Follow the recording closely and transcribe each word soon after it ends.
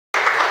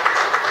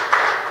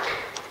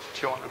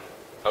you want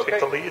to take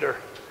the lead? Or?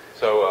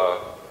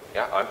 So,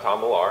 yeah, I'm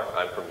Tom Millar.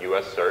 I'm from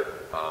US-CERT.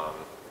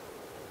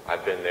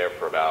 I've been there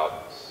for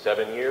about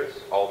 7 years,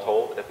 all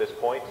told, at this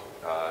point.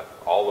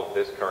 All of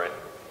this current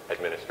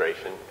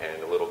administration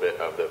and a little bit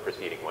of the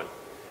preceding one.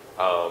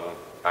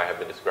 I have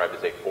been described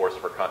as a force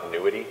for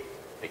continuity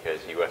because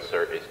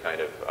US-CERT is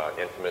kind of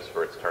infamous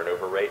for its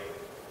turnover rate.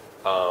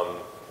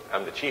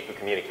 I'm the chief of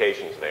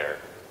communications there.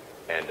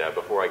 And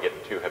before I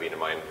get too heavy into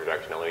my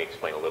introduction, let me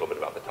explain a little bit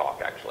about the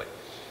talk, actually.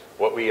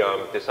 What we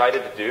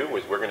decided to do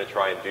was we're going to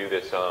try and do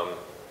this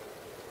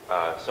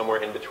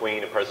somewhere in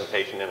between a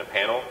presentation and a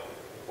panel,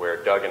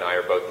 where Doug and I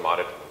are both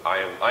I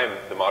am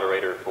the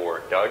moderator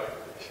for Doug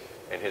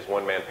and his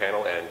one-man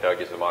panel, and Doug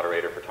is the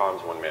moderator for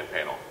Tom's one-man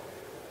panel.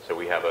 So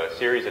we have a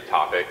series of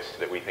topics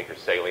that we think are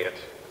salient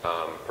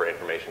for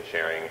information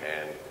sharing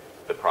and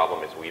the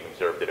problem as we've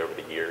observed it over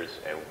the years,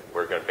 and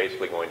we're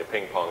basically going to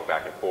ping-pong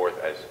back and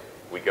forth as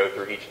we go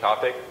through each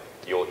topic.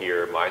 You'll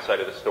hear my side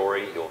of the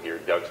story, you'll hear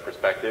Doug's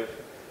perspective.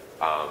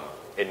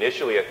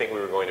 Initially, I think we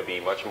were going to be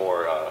much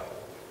more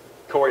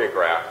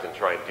choreographed and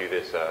try and do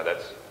this.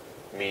 That's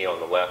me on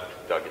the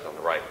left, Doug is on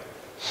the right.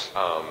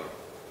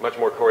 Much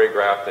more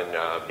choreographed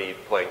and be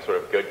playing sort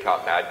of good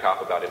cop, bad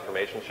cop about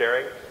information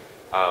sharing.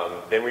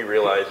 Then we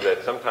realized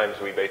that sometimes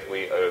we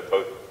basically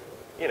both,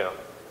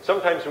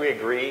 sometimes we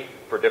agree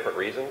for different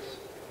reasons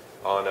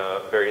on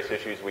various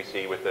issues we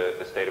see with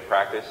the state of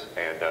practice,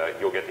 and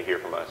you'll get to hear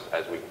from us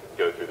as we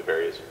go through the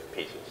various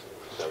pieces.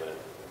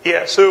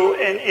 Yeah, so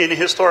in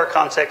historic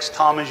context,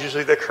 Tom is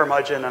usually the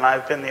curmudgeon, and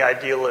I've been the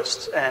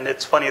idealist. And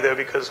it's funny, though,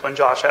 because when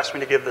Josh asked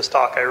me to give this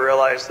talk, I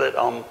realized that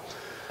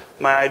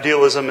my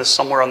idealism is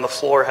somewhere on the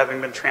floor,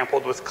 having been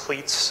trampled with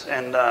cleats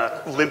and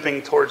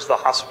limping towards the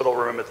hospital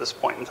room at this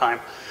point in time.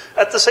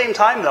 At the same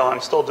time, though,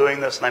 I'm still doing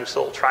this, and I'm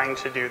still trying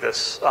to do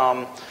this.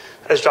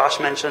 As Josh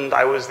mentioned,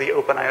 I was the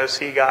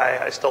OpenIOC guy.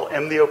 I still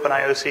am the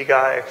OpenIOC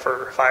guy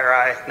for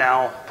FireEye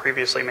now,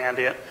 previously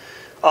Mandiant.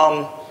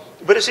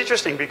 But it's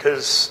interesting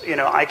because,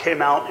 I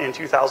came out in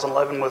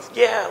 2011 with,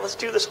 yeah, let's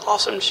do this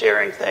awesome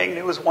sharing thing.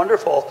 It was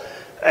wonderful.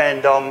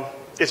 And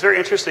it's very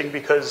interesting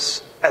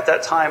because at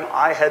that time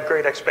I had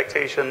great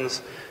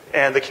expectations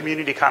and the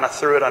community kind of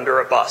threw it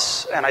under a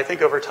bus. And I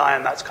think over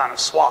time that's kind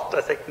of swapped.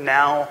 I think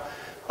now,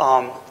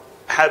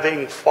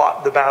 having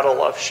fought the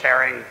battle of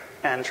sharing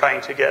and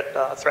trying to get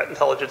threat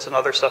intelligence and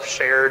other stuff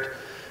shared.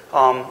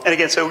 And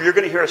again, so you're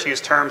going to hear us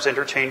use terms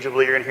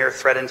interchangeably. You're going to hear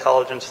threat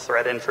intelligence,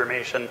 threat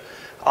information,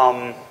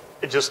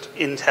 just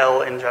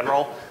intel in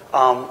general.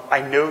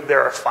 I know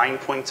there are fine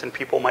points and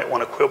people might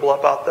want to quibble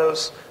about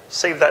those.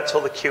 Save that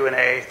till the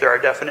Q&A. There are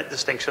definite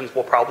distinctions.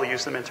 We'll probably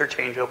use them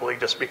interchangeably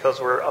just because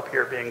we're up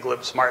here being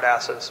glib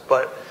smartasses.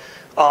 But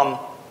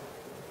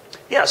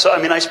yeah, so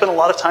I spent a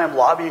lot of time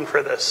lobbying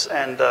for this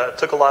and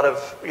took a lot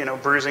of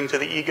bruising to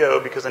the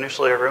ego because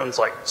initially everyone's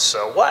like,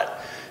 so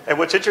what? And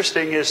what's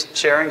interesting is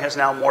sharing has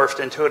now morphed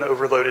into an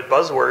overloaded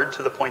buzzword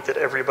to the point that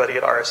everybody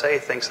at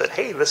RSA thinks that,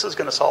 hey, this is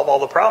going to solve all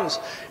the problems.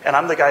 And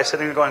I'm the guy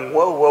sitting there going,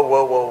 whoa, whoa,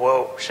 whoa, whoa,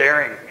 whoa,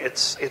 sharing,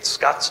 it's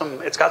got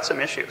some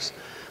issues.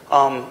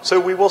 So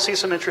we will see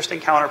some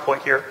interesting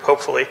counterpoint here,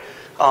 hopefully,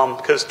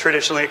 because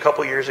traditionally a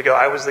couple years ago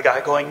I was the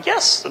guy going,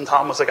 yes, and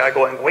Tom was the guy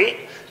going,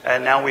 wait.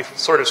 And now we've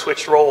sort of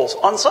switched roles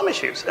on some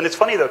issues. And it's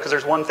funny, though, because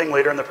there's one thing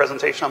later in the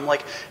presentation I'm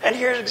like, and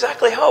here's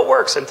exactly how it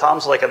works. And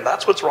Tom's like, and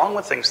that's what's wrong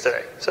with things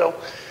today. So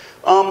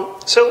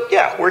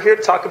yeah, we're here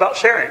to talk about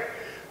sharing.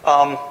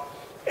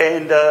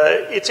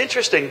 It's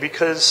interesting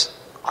because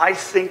I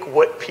think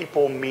what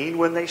people mean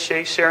when they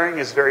say sharing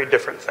is very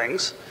different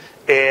things.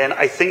 And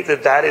I think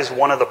that that is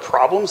one of the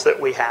problems that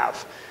we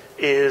have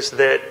is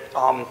that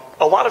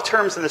a lot of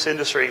terms in this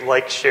industry,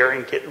 like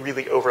sharing, get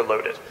really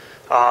overloaded.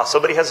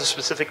 Somebody has a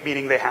specific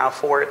meaning they have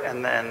for it,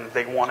 and then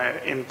they want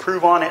to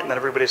improve on it, and then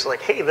everybody's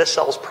like, hey, this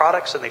sells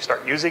products, and they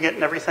start using it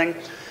and everything.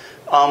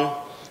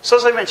 So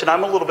as I mentioned,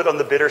 I'm a little bit on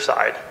the bitter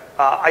side.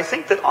 I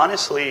think that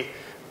honestly,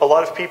 a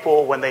lot of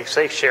people, when they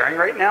say sharing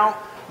right now,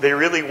 they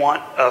really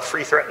want a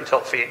free threat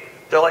intel feed.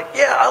 They're like,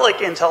 yeah, I like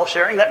intel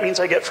sharing. That means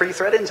I get free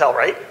threat intel,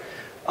 right?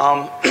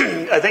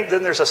 I think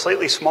then there's a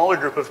slightly smaller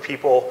group of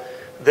people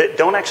that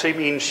don't actually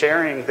mean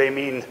sharing. They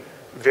mean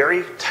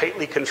very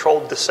tightly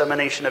controlled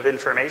dissemination of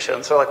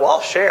information. So like, well,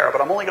 I'll share,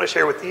 but I'm only going to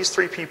share with these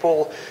 3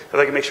 people if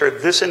I can make sure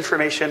this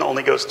information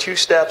only goes 2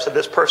 steps and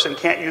this person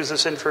can't use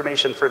this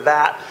information for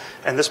that.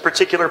 And this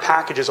particular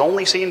package is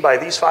only seen by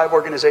these 5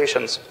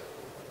 organizations.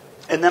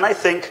 And then I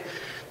think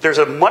there's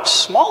a much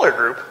smaller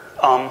group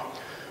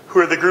who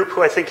are the group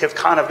who I think have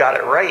kind of got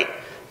it right.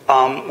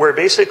 Where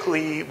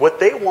basically what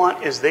they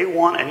want is they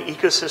want an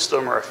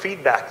ecosystem or a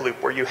feedback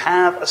loop where you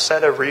have a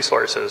set of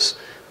resources,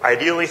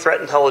 ideally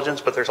threat intelligence,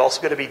 but there's also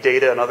going to be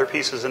data and other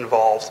pieces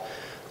involved,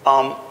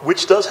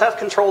 which does have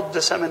controlled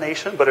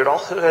dissemination, but it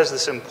also has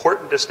this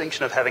important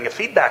distinction of having a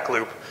feedback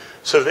loop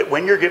so that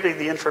when you're giving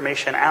the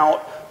information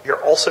out,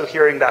 you're also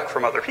hearing back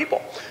from other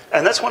people.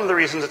 And that's one of the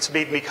reasons it's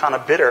made me kind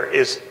of bitter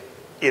is,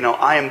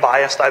 I am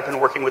biased. I've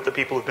been working with the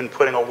people who've been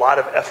putting a lot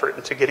of effort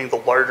into getting the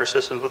larger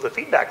systems with the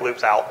feedback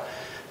loops out.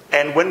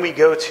 And when we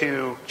go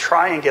to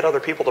try and get other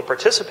people to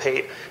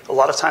participate, a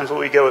lot of times what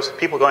we go is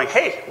people going,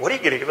 hey, what are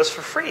you going to give us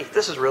for free?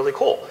 This is really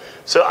cool.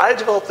 So I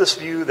developed this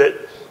view that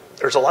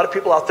there's a lot of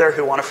people out there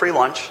who want a free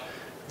lunch.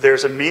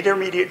 There's an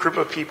intermediate group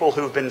of people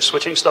who've been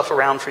switching stuff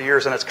around for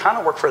years, and it's kind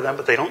of worked for them,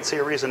 but they don't see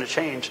a reason to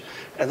change.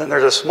 And then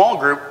there's a small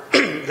group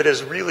that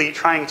is really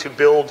trying to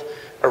build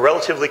a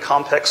relatively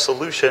complex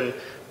solution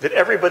that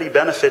everybody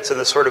benefits in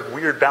this sort of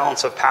weird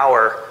balance of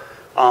power,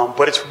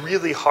 but it's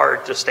really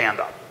hard to stand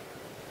up.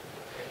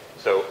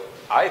 So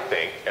I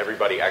think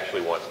everybody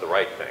actually wants the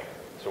right thing.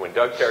 So when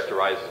Doug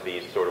characterizes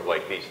these sort of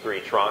like these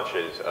three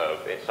tranches of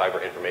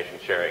cyber information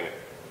sharing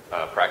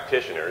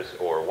practitioners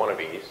or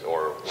wannabes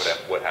or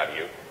what have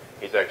you,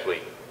 he's actually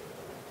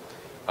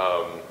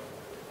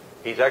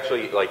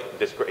like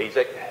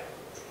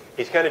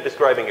he's kind of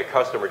describing a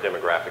customer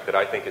demographic that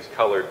I think is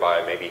colored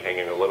by maybe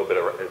hanging a little bit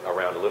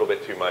around a little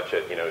bit too much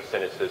at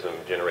cynicism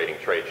generating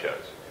trade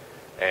shows.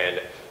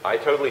 And I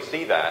totally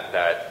see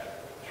that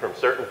from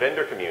certain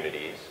vendor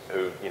communities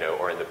who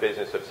are in the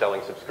business of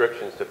selling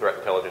subscriptions to threat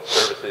intelligence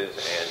services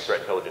and threat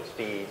intelligence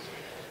feeds,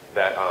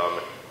 that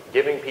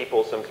giving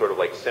people some sort of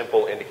like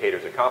simple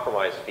indicators of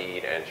compromise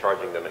feed and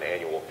charging them an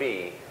annual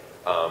fee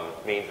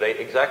means they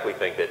exactly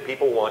think that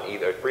people want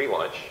either free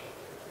lunch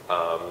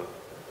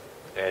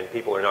and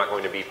people are not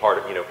going to be part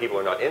of, people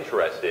are not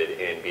interested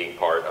in being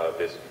part of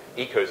this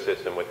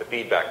ecosystem with the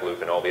feedback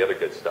loop and all the other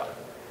good stuff.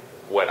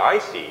 What I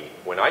see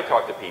when I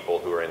talk to people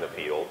who are in the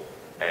field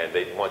and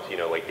they want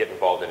to, like get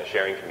involved in a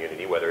sharing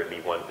community, whether it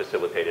be one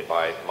facilitated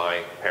by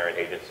my parent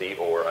agency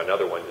or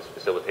another one just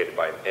facilitated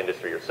by an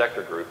industry or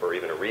sector group or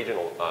even a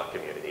regional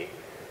community,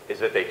 is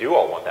that they do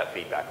all want that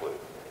feedback loop.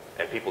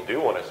 And people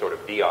do want to sort of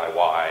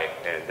DIY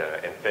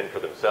and fend for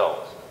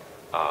themselves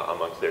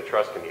amongst their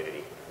trust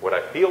community. What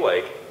I feel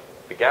like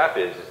the gap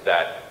is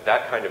that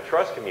that kind of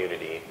trust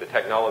community, the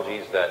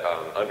technologies that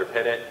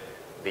underpin it,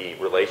 the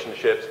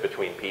relationships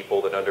between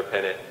people that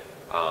underpin it,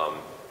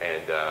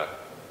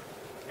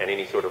 and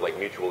any sort of like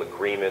mutual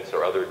agreements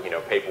or other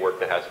paperwork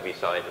that has to be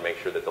signed to make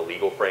sure that the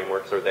legal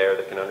frameworks are there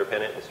that can underpin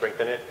it and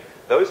strengthen it.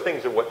 Those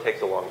things are what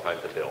takes a long time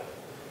to build.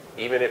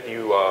 Even if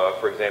you,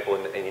 for example,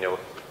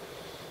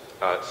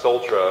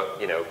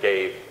 Soltra,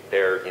 gave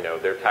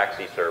their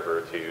taxi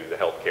server to the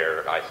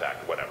healthcare ISAC,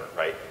 whatever,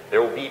 right?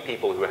 There will be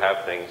people who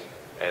have things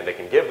and they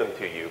can give them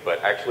to you,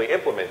 but actually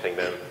implementing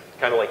them,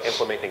 it's kind of like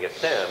implementing a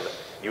SIM.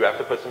 You have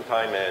to put some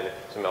time in,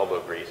 some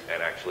elbow grease,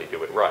 and actually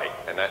do it right,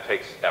 and that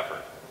takes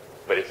effort.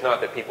 But it's not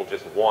that people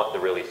just want the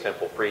really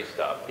simple free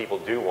stuff. People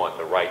do want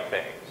the right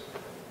things.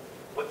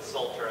 What's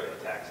Soltra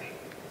and taxi?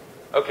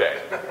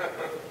 Okay.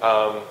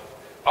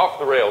 Off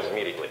the rails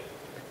immediately.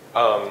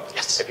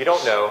 Yes. If you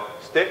don't know,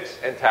 Sticks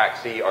and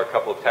Taxi are a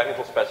couple of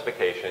technical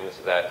specifications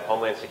that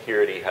Homeland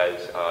Security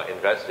has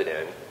invested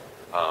in.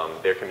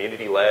 They're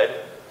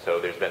community-led, so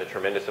there's been a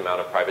tremendous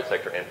amount of private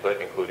sector input,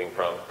 including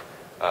from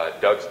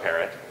Doug's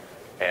parent.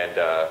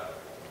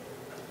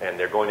 And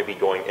they're going to be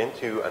going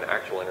into an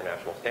actual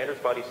international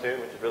standards body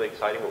soon, which is really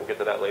exciting, but we'll get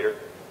to that later.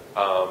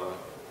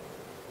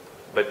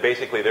 But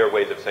basically, there are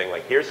ways of saying,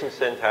 like, here's some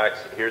syntax,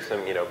 here's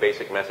some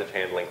basic message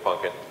handling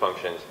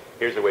functions,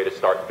 here's a way to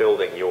start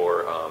building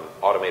your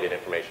automated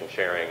information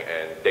sharing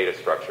and data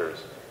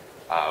structures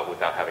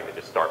without having to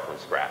just start from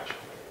scratch.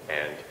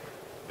 And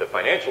the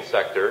financial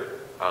sector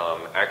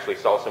actually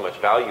saw so much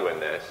value in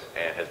this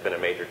and has been a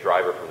major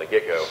driver from the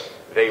get-go.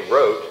 They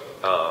wrote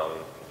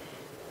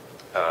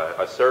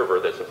a server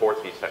that supports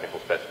these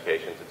technical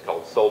specifications. It's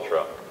called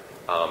Soltra,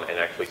 and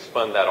actually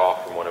spun that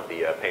off from one of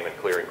the payment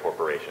clearing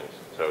corporations.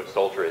 So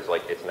Soltra is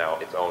like it's now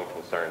its own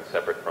concern,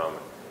 separate from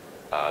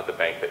the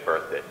bank that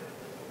birthed it.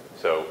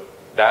 So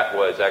that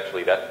was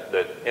actually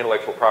the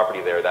intellectual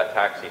property there, that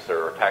taxi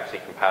server, taxi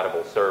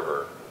compatible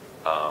server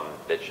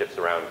that ships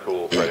around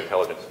cool threat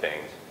intelligence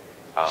things,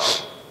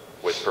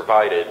 was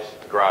provided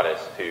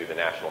gratis to the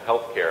National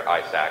Healthcare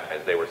ISAC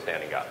as they were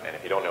standing up. And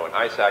if you don't know, an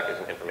ISAC is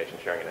an Information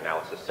Sharing and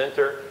Analysis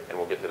Center, and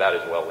we'll get to that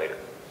as well later.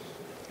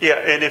 Yeah,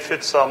 and if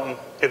it's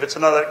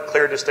another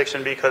clear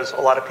distinction, because a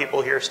lot of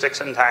people hear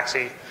Sticks and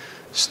Taxi.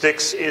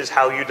 Sticks is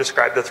how you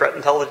describe the threat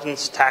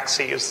intelligence.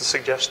 Taxi is the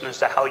suggestion as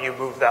to how you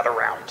move that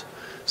around.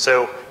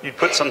 So you'd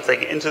put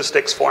something into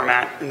Sticks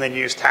format and then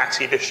use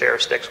Taxi to share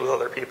Sticks with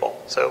other people.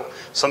 So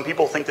some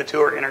people think the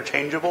two are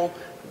interchangeable.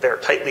 They're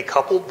tightly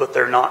coupled, but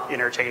they're not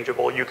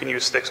interchangeable. You can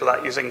use Sticks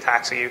without using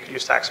Taxi. You can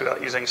use Taxi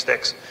without using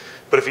Sticks.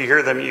 But if you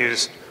hear them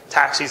use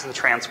Taxi is the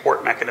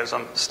transport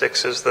mechanism,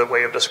 Sticks is the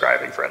way of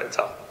describing threat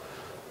intel.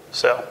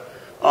 So,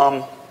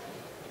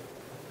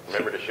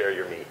 remember to share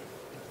your meat.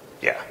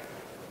 Yeah.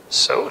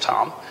 So,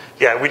 Tom,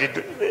 yeah, we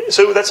did.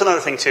 So that's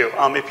another thing too.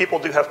 If people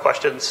do have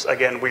questions,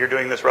 again, we are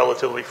doing this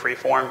relatively free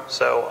form.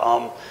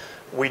 So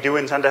we do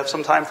intend to have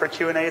some time for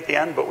Q&A at the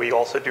end, but we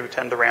also do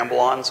tend to ramble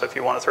on. So if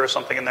you want to throw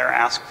something in there,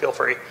 ask, feel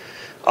free.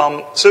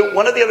 So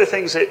one of the other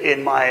things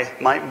in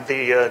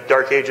the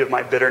dark age of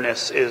my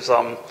bitterness is,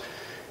 and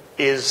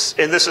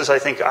this is, I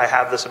think I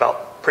have this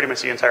about pretty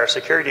much the entire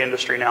security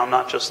industry now,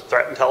 not just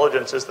threat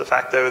intelligence, is the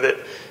fact, though, that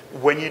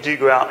when you do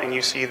go out and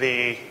you see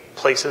the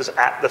places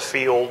at the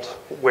field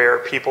where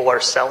people are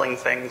selling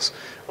things,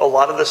 a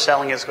lot of the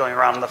selling is going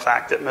around in the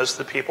fact that most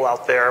of the people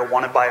out there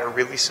want to buy a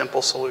really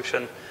simple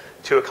solution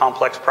to a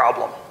complex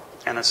problem.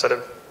 And instead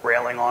of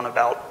railing on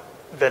about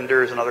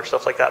vendors and other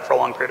stuff like that for a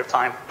long period of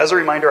time. As a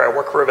reminder, I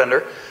work for a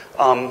vendor.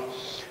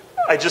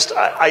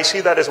 I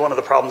see that as one of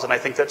the problems, and I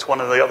think that's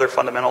one of the other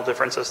fundamental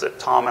differences that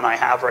Tom and I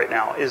have right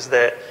now, is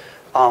that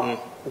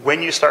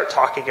when you start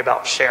talking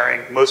about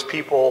sharing, most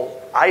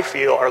people, I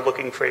feel, are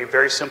looking for a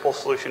very simple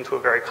solution to a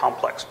very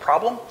complex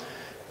problem.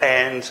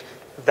 And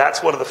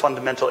that's one of the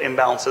fundamental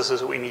imbalances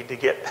that we need to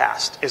get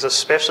past, is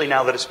especially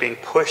now that it's being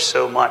pushed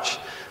so much.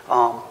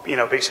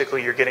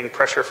 Basically you're getting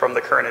pressure from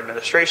the current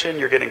administration,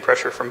 you're getting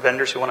pressure from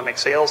vendors who want to make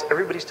sales.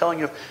 Everybody's telling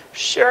you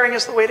sharing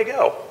is the way to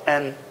go.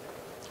 And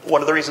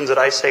one of the reasons that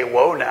I say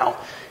whoa now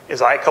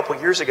is a couple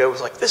years ago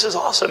was like, this is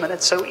awesome and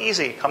it's so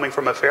easy, coming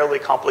from a fairly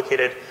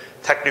complicated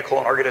technical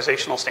and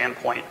organizational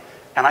standpoint.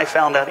 And I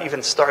found out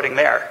even starting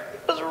there,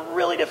 it was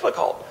really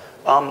difficult.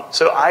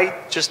 So I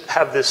just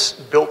have this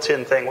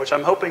built-in thing, which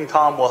I'm hoping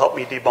Tom will help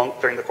me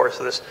debunk during the course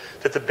of this,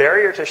 that the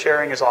barrier to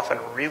sharing is often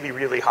really,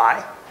 really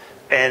high.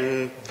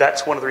 And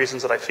that's one of the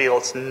reasons that I feel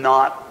it's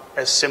not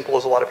as simple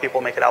as a lot of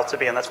people make it out to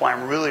be. And that's why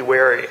I'm really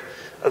wary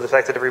of the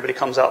fact that everybody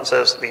comes out and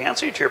says, the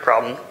answer to your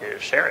problem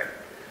is sharing.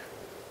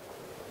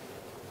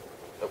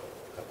 Oh.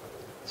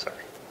 Sorry.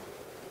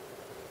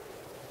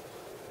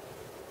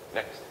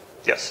 Next.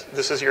 Yes,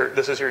 this is your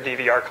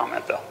DVR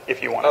comment, though,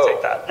 if you want to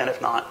take that. And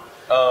if not,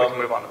 we can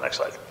move on to the next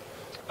slide.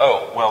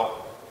 Oh,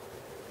 well,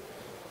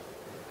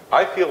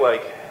 I feel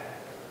like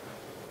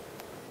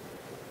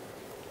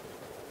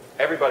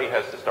everybody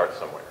has to start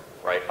somewhere,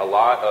 right? A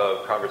lot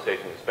of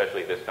conversations,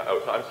 especially this time.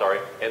 Oh, I'm sorry,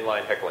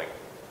 inline heckling.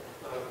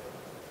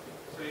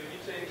 So you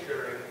keep saying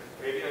sharing.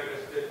 Maybe I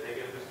missed it.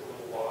 Maybe I'm just a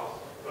little lost.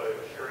 But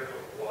sharing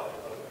of what?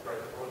 Of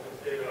performance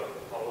data,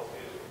 of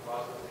policies, of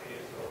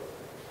processes,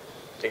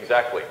 of...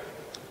 Exactly.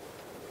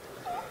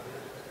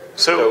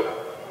 So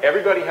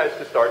everybody has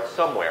to start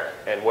somewhere,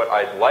 and what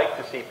I'd like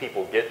to see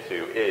people get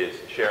to is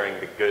sharing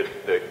the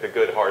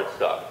good hard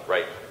stuff,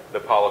 right? The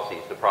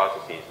policies, the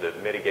processes, the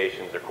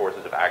mitigations or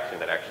courses of action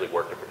that actually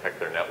work to protect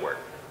their network,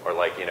 or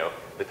like,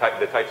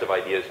 the types of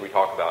ideas we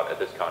talk about at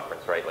this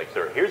conference, right? Like,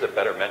 so here's a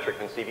better metric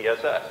than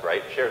CVSS,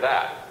 right? Share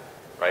that,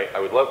 right? I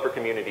would love for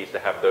communities to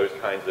have those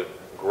kinds of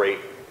great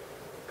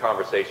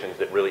conversations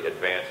that really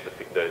advance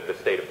the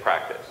state of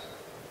practice.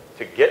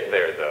 To get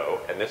there, though,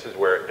 and this is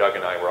where Doug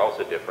and I were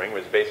also differing,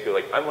 was basically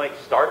like, I'm like,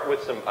 start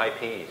with some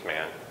IPs,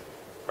 man,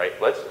 right?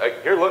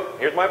 Here, look,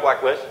 here's my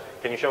blacklist.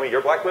 Can you show me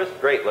your blacklist?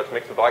 Great, let's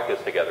mix the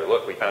blacklist together.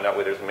 Look, we found out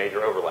where there's a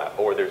major overlap,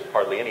 or there's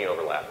hardly any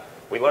overlap.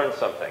 We learned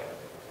something.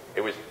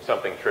 It was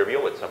something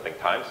trivial, it's something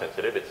time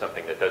sensitive, it's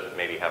something that doesn't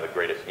maybe have the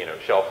greatest,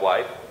 shelf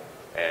life,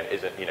 and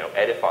isn't,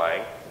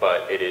 edifying,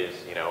 but it is,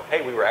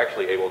 hey, we were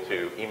actually able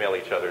to email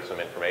each other some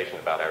information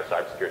about our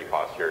cybersecurity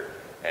posture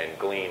and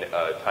glean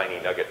a tiny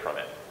nugget from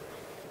it.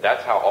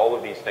 That's how all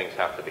of these things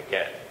have to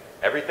begin.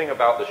 Everything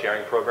about the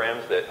sharing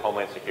programs that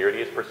Homeland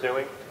Security is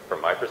pursuing, from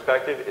my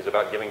perspective, is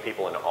about giving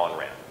people an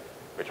on-ramp.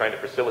 We're trying to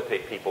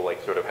facilitate people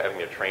like sort of having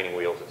their training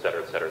wheels, et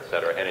cetera, et cetera, et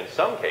cetera. And in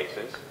some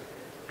cases,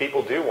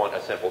 people do want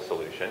a simple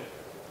solution.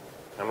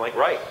 I'm like,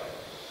 right.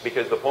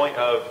 Because the point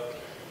of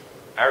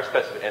our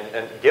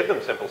and give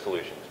them simple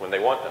solutions when they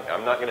want them.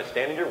 I'm not going to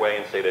stand in your way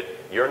and say that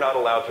you're not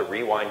allowed to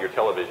rewind your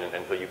television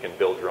until you can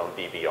build your own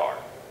DVR.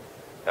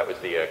 That was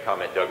the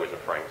comment Doug was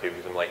referring to,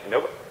 because I'm like,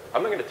 no,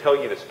 I'm not going to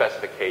tell you the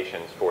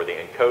specifications for the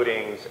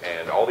encodings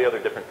and all the other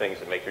different things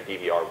that make your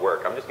DVR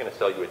work. I'm just going to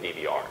sell you a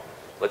DVR.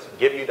 Let's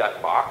give you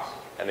that box,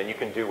 and then you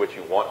can do what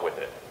you want with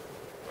it,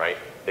 right?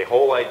 The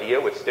whole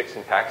idea with Sticks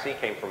and Taxi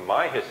came from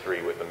my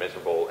history with the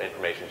miserable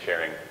information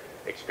sharing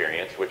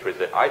experience, which was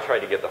that I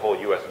tried to get the whole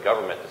U.S.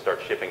 government to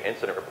start shipping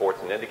incident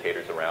reports and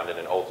indicators around in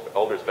an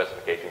older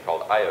specification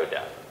called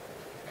IODEF.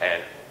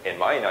 And in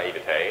my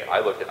naivete,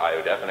 I looked at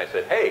IODEF and I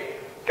said, hey,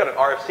 it's got an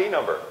RFC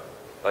number.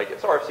 Like,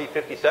 it's RFC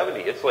 5070.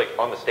 It's like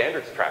on the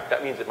standards track.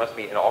 That means it must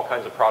be in all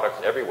kinds of products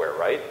everywhere,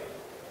 right?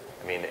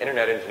 I mean, the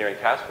Internet Engineering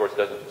Task Force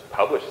doesn't just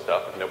publish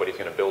stuff if nobody's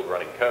going to build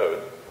running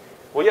code.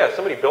 Well, yeah,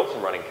 somebody built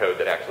some running code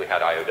that actually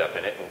had IODEF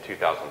in it in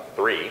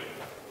 2003.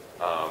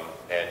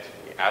 And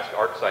ask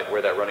ArcSight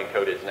where that running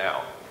code is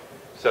now.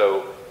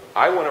 So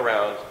I went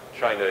around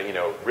trying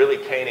to, really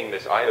caning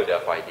this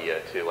IODEF idea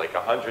to like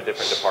 100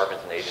 different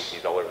departments and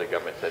agencies all over the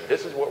government. Said,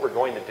 this is what we're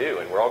going to do,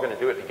 and we're all going to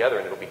do it together,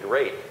 and it'll be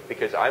great,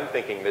 because I'm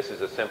thinking this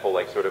is a simple,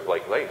 like, sort of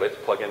like, hey, let's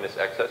plug in this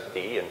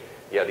XSD, and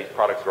yeah, these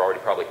products are already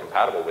probably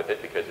compatible with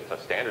it because it's a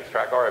standards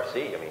track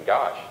RFC. I mean,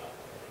 gosh.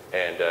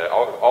 And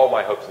all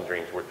my hopes and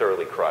dreams were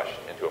thoroughly crushed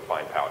into a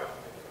fine powder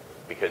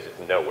because it's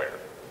nowhere.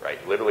 Right?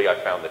 Literally, I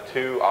found the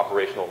 2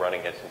 operational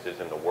running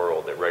instances in the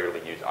world that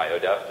regularly use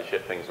IODEF to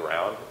ship things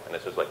around, and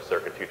this was like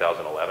circa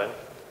 2011.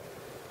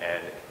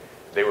 And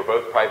they were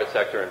both private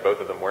sector, and both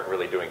of them weren't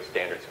really doing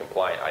standards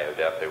compliant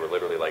IODEF. They were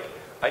literally like,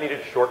 I needed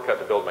a shortcut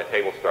to build my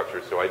table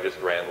structure, so I just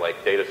ran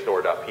like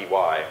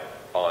datastore.py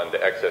on the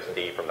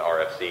XSD from the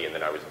RFC, and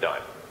then I was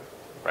done.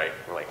 Right?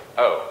 I'm like,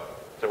 oh,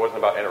 So it wasn't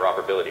about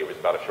interoperability. It was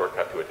about a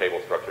shortcut to a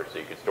table structure so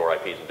you could store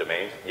IPs and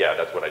domains. Yeah,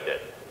 that's what I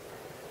did.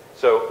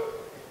 So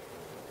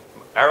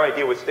our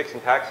idea with Sticks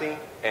and Taxi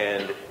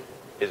and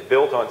is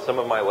built on some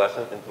of my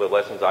lessons, the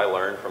lessons I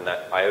learned from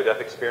that IODEF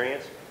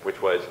experience,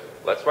 which was,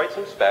 let's write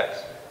some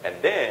specs, and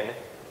then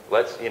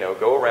let's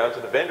go around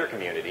to the vendor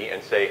community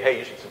and say, hey,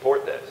 you should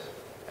support this.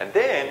 And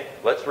then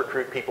let's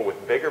recruit people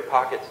with bigger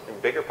pockets and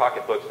bigger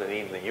pocketbooks than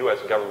even the U.S.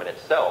 government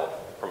itself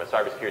from a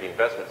cybersecurity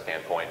investment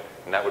standpoint,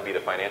 and that would be the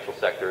financial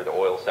sector, the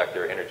oil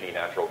sector, energy,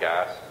 natural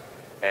gas,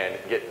 and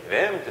get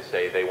them to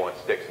say they want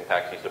Sticks and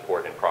Taxi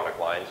support in product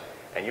lines.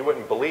 And you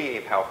wouldn't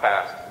believe how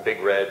fast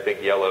Big Red,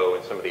 Big Yellow,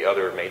 and some of the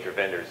other major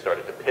vendors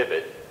started to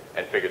pivot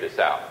and figure this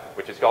out,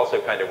 which is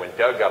also kind of when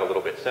Doug got a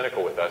little bit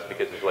cynical with us,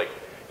 because it's like,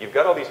 you've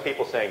got all these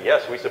people saying,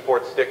 yes, we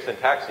support Sticks and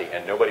Taxi,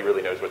 and nobody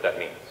really knows what that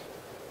means.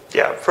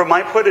 Yeah, from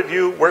my point of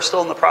view, we're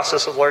still in the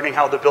process of learning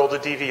how to build a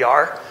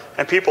DVR,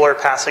 and people are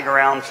passing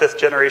around 5th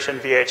generation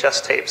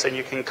VHS tapes, and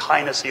you can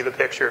kind of see the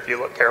picture if you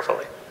look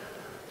carefully.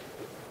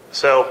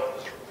 So,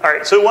 all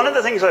right, so one of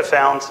the things I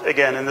found,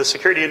 again, in the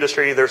security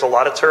industry, there's a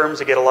lot of terms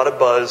that get a lot of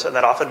buzz, and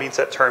that often means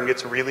that term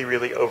gets really,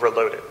 really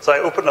overloaded. So I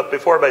opened up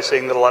before by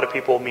saying that a lot of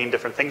people mean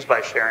different things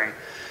by sharing.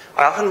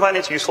 I often find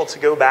it's useful to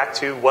go back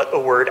to what a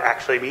word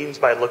actually means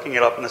by looking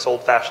it up in this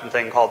old-fashioned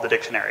thing called the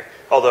dictionary.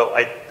 Although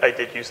I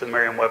did use the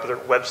Merriam-Webster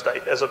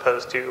website as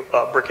opposed to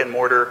a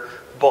brick-and-mortar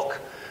book.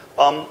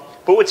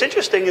 But what's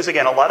interesting is,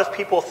 again, a lot of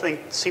people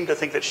seem to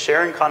think that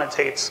sharing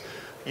connotates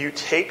you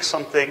take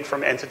something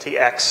from entity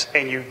X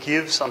and you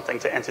give something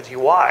to entity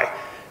Y.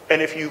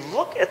 And if you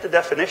look at the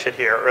definition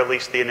here, or at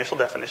least the initial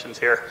definitions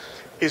here,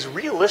 is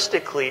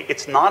realistically,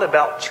 it's not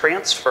about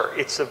transfer.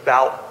 It's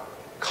about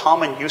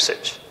common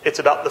usage. It's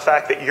about the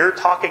fact that you're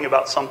talking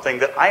about something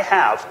that I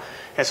have.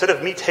 Instead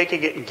of me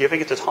taking it and giving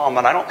it to Tom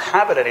and I don't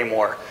have it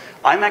anymore,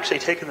 I'm actually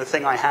taking the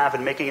thing I have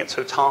and making it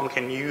so Tom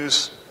can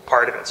use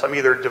part of it. So I'm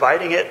either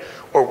dividing it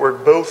or we're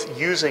both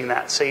using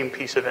that same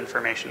piece of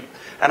information.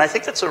 And I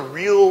think that's a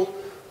real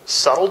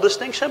subtle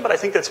distinction, but I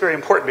think that's very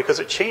important because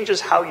it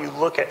changes how you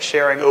look at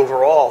sharing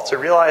overall, to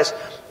realize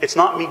it's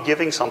not me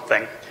giving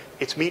something.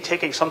 It's me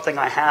taking something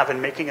I have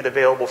and making it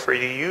available for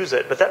you to use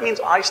it. But that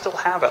means I still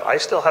have it. I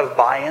still have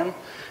buy-in,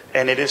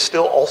 and it is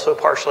still also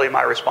partially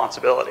my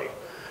responsibility.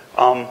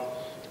 So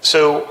it's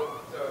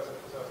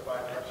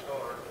bi-directional,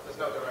 or there's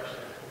no direction?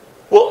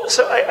 Well,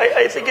 so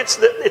I think it's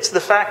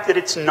the fact that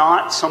it's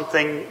not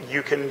something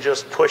you can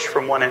just push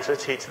from one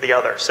entity to the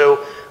other.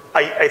 So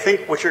I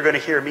think what you're going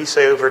to hear me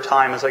say over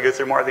time as I go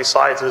through more of these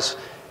slides is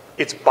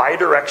it's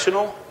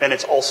bi-directional and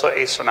it's also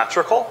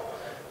asymmetrical.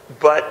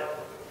 But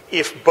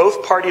if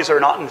both parties are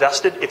not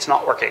invested, it's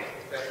not working.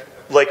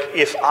 Like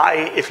if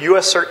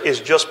US-CERT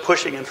is just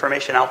pushing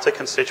information out to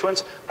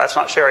constituents, that's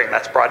not sharing,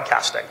 that's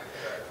broadcasting.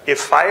 If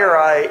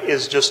FireEye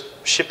is just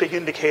shipping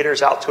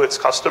indicators out to its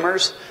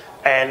customers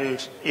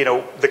and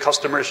the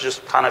customers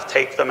just kind of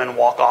take them and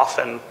walk off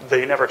and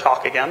they never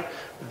talk again,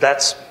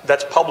 that's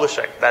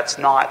publishing, that's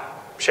not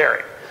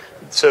sharing.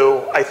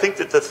 So I think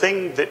that the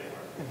thing that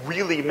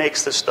really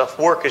makes this stuff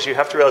work is you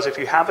have to realize if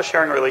you have a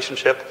sharing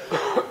relationship,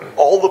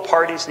 all the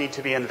parties need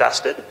to be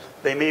invested.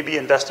 They may be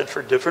invested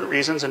for different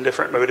reasons and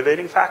different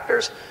motivating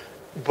factors,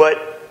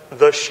 but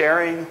the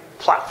sharing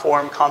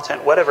platform,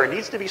 content, whatever,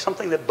 needs to be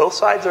something that both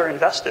sides are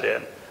invested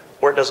in,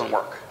 or it doesn't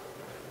work.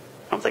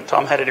 I don't think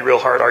Tom had any real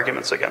hard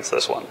arguments against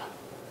this one.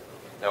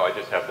 No, I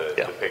just have the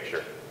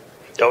picture.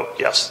 Oh,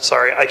 yes.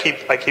 Sorry. I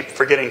keep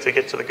forgetting to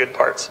get to the good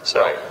parts.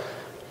 So, right.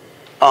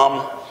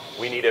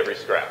 We need every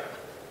scrap.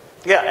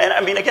 Yeah, and I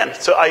mean, again,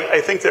 so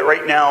I think that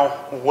right now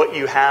what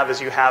you have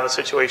is you have a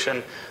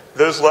situation,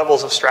 those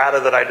levels of strata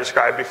that I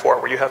described before,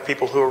 where you have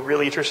people who are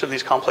really interested in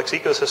these complex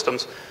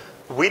ecosystems.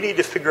 We need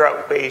to figure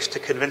out ways to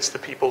convince the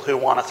people who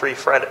want a free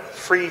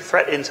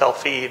threat intel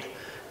feed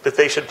that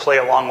they should play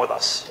along with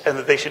us and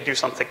that they should do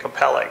something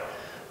compelling.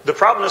 The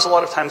problem is a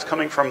lot of times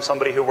coming from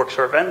somebody who works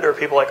for a vendor,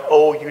 people are like,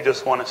 oh, you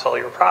just want to sell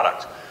your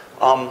product.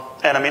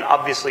 And I mean,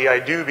 obviously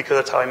I do because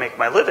that's how I make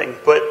my living,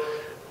 but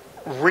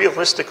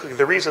realistically,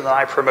 the reason that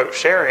I promote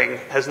sharing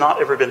has not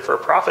ever been for a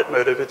profit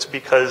motive. It's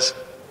because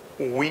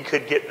we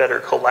could get better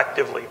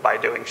collectively by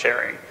doing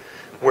sharing.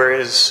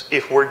 Whereas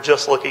if we're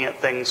just looking at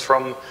things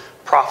from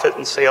profit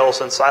and sales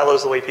and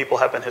silos the way people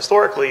have been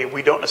historically,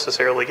 we don't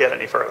necessarily get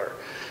any further.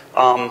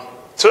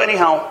 So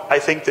anyhow, I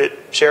think that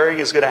sharing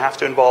is going to have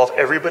to involve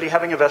everybody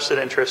having a vested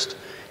interest.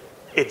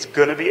 It's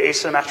going to be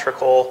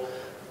asymmetrical.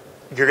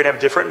 You're going to have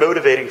different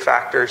motivating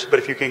factors, but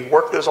if you can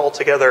work those all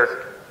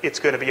together, it's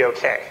going to be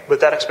okay. But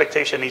that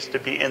expectation needs to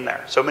be in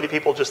there. So many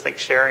people just think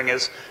sharing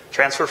is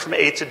transfer from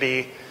A to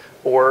B,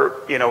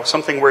 or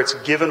something where it's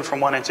given from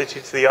one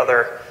entity to the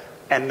other,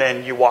 and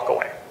then you walk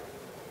away.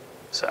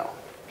 So.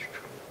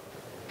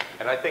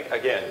 And I think,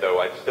 again, though,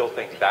 I still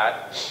think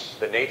that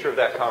the nature of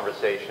that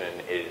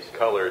conversation is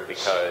colored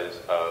because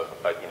of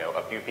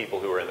a few people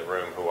who are in the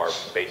room who are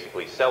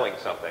basically selling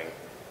something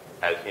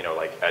as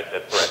like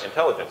at threat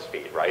intelligence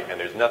speed, right? And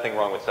there's nothing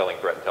wrong with selling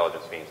threat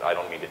intelligence speeds. I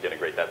don't mean to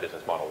denigrate that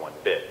business model one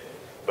bit.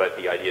 But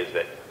the idea is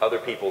that other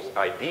people's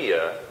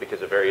idea,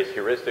 because of various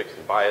heuristics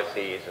and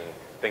biases and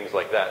things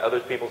like that. Other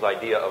people's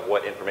idea of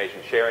what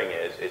information sharing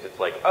is it's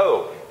like,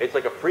 oh, it's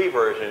like a free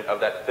version of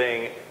that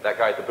thing that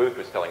guy at the booth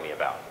was telling me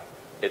about.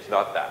 It's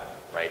not that,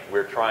 right?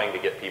 We're trying to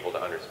get people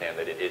to understand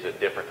that it is a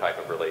different type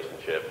of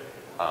relationship,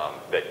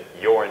 that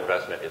your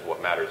investment is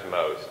what matters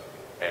most,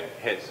 and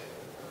hence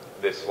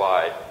this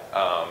slide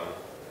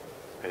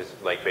is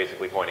like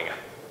basically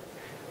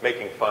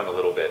making fun a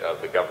little bit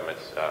of the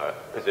government's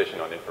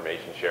position on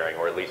information sharing,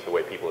 or at least the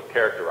way people have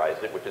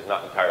characterized it, which is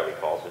not entirely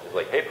false, which is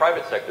like, hey,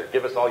 private sector,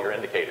 give us all your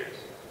indicators.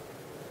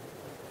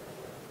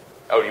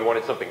 Oh, you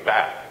wanted something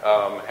back?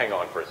 Hang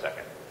on for a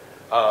second.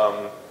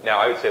 Now,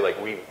 I would say like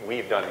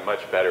we've done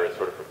much better at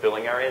sort of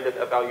fulfilling our end of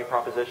the value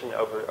proposition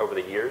over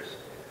the years,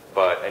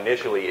 but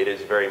initially it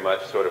is very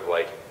much sort of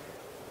like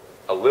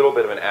a little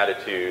bit of an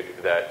attitude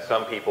that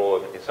some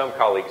people, some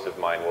colleagues of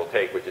mine will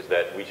take, which is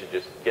that we should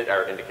just get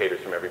our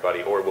indicators from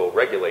everybody, or we'll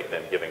regulate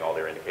them giving all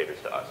their indicators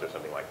to us, or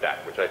something like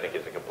that, which I think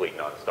is a complete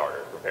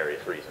non-starter for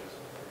various reasons.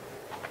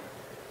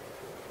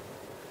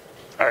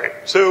 All right.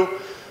 So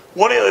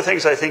one of the other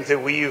things I think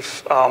that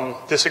we've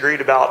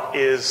disagreed about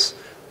is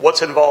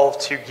what's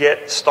involved to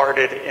get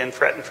started in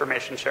threat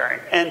information sharing.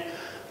 And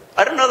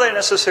I don't know that I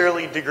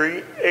necessarily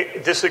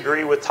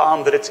disagree with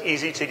Tom that it's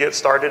easy to get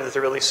started at a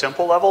really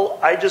simple level.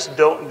 I just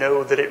don't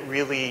know that it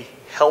really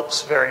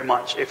helps very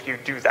much if you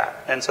do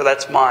that. And so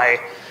that's my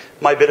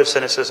bit of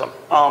cynicism.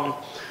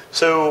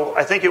 So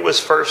I think it was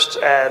first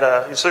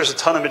at, so there's a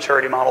ton of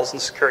maturity models in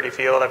the security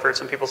field. I've heard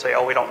some people say,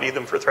 oh, we don't need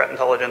them for threat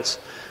intelligence.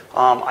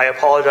 I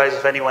apologize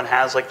if anyone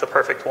has like the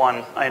perfect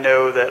one. I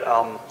know that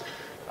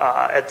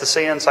at the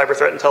SAN Cyber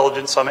Threat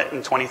Intelligence Summit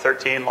in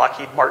 2013,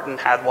 Lockheed Martin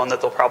had one that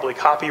they'll probably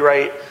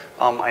copyright.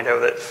 I know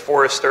that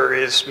Forrester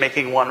is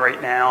making one right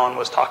now and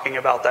was talking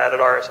about that at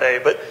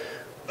RSA. But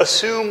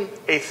assume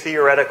a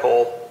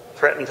theoretical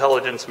threat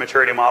intelligence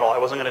maturity model. I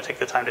wasn't going to take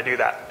the time to do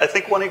that. I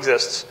think one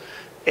exists.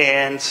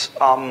 And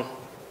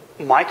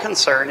my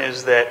concern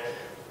is that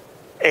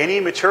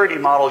any maturity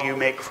model you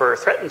make for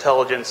threat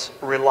intelligence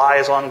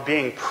relies on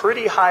being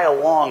pretty high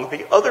along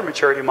the other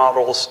maturity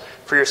models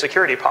for your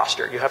security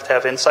posture. You have to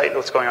have insight into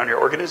what's going on in your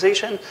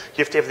organization. You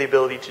have to have the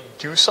ability to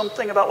do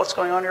something about what's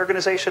going on in your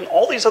organization.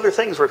 All these other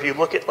things where if you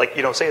look at, like,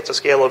 you know, say it's a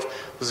scale of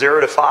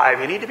 0 to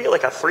 5, you need to be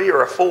like a 3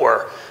 or a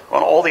 4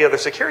 on all the other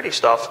security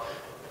stuff,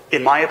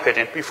 in my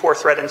opinion, before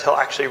threat intel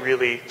actually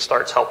really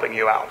starts helping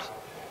you out.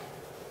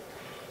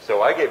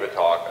 So I gave a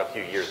talk a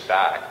few years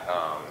back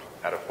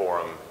at a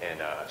forum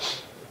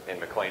in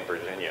McLean,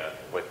 Virginia,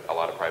 with a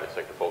lot of private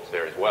sector folks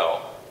there as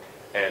well.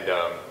 And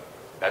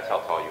that's how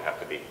tall you have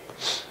to be.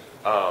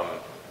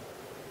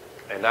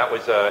 And that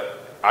was,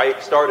 I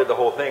started the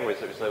whole thing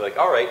with, it was like,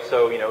 all right,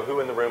 so, you know,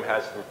 who in the room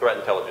has some threat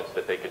intelligence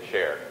that they could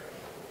share?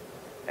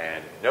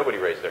 And nobody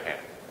raised their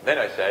hand. Then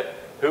I said,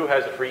 who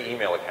has a free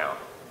email account?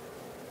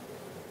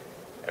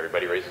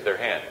 Everybody raises their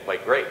hand.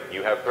 Like, great,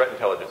 you have threat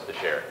intelligence to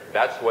share.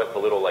 That's what the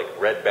little, like,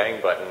 red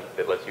bang button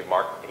that lets you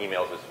mark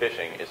emails as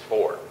phishing is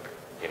for.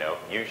 You know,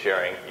 you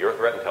sharing your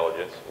threat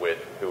intelligence with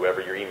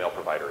whoever your email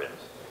provider is.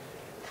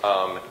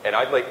 And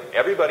I'd like,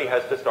 everybody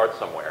has to start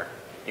somewhere.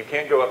 You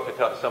can't go up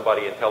to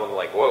somebody and tell them,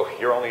 like, whoa,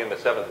 you're only in the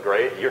 7th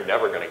grade, you're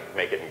never going to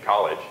make it in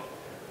college.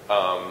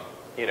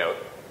 You know,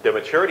 the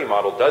maturity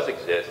model does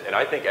exist, and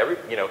I think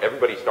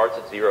everybody starts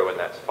at 0, and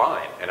that's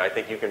fine. And I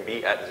think you can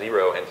be at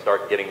 0 and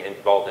start getting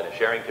involved in a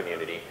sharing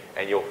community,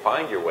 and you'll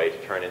find your way to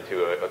turn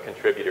into a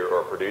contributor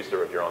or a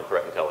producer of your own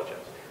threat intelligence.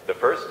 The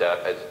first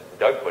step, as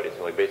Doug put it, is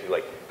like basically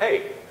like,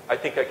 hey, I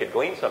think I could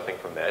glean something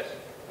from this.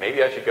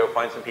 Maybe I should go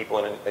find some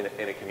people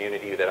in a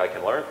community that I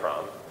can learn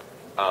from,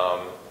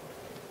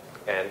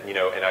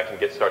 and I can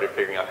get started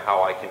figuring out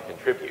how I can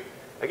contribute.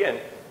 Again,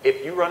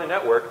 if you run a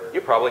network, you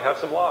probably have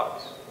some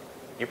logs.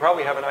 You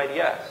probably have an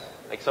IDS.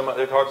 Like some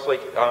other talks,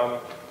 like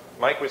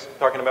Mike was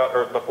talking about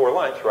or before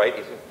lunch, right?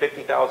 He's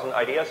 50,000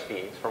 IDS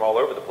feeds from all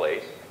over the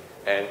place,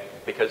 and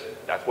because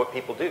that's what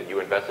people do.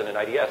 You invest in an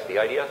IDS.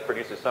 The IDS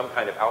produces some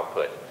kind of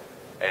output.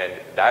 And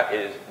that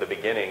is the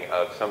beginning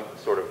of some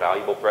sort of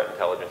valuable threat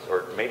intelligence,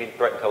 or maybe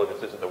threat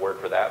intelligence isn't the word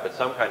for that, but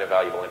some kind of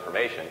valuable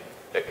information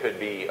that could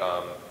be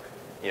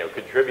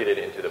contributed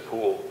into the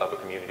pool of a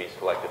community's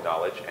collective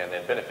knowledge and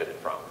then benefited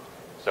from.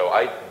 So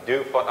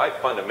I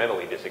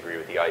fundamentally disagree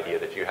with the idea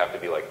that you have to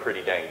be like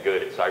pretty dang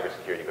good at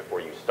cybersecurity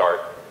before you start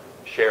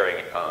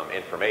sharing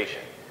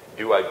information.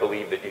 Do I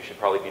believe that you should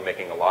probably be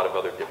making a lot of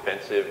other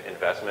defensive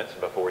investments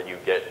before you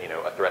get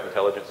a threat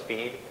intelligence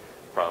feed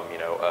from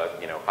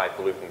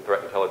highfalutin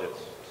threat intelligence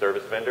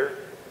service vendor?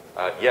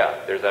 Yeah,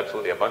 there's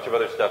absolutely a bunch of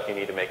other stuff you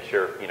need to make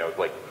sure,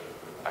 like,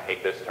 I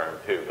hate this term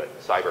too,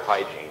 but cyber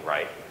hygiene,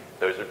 right?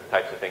 Those are the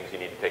types of things you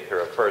need to take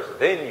care of first.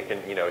 Then you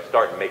can,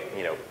 start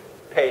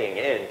paying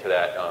into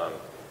that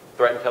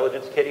threat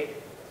intelligence kitty.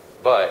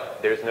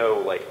 But there's no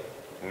like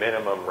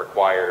minimum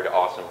required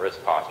awesome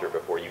risk posture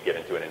before you get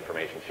into an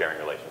information sharing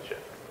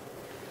relationship.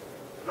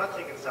 I'm not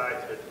taking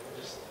sides, but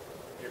just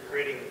you're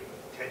creating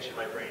tension in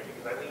my brain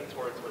because I lean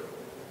towards what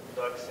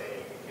Doug's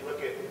saying. If you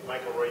look at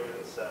Michael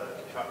Reuteman's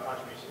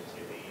contribution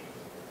to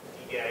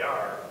the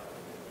DDIR,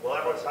 well,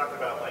 everyone's talking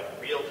about like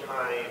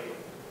real-time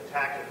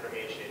attack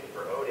information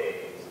for O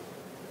days.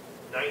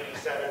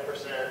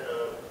 97%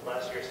 of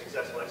last year's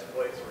successful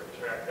exploits were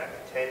tracked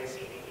back to 10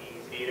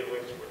 CVEs, 8 of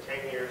which were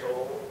 10 years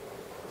old.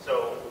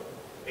 So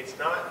it's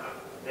not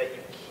that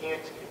you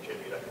can't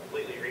contribute. I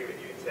completely agree with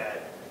you. It's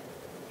that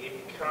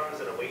it becomes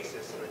an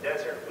oasis in the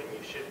desert when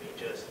you should be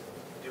just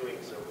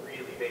doing some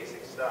really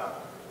basic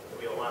stuff that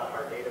we have a lot of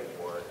hard data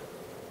for.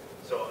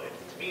 So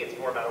to me, it's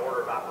more about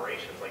order of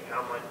operations, like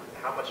how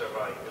much of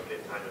a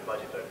limited time and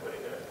budget do I put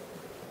into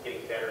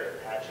getting better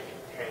at patching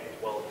 10,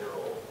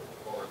 12-year-old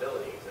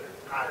vulnerabilities that are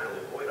entirely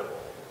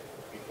avoidable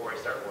before I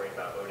start worrying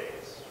about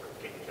ODAs or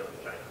killing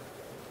China.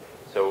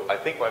 So I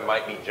think I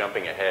might be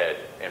jumping ahead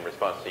in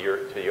response to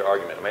your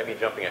argument. I might be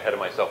jumping ahead of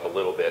myself a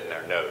little bit in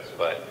our notes,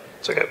 but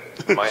it's okay.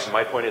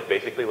 my point is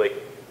basically like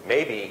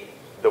maybe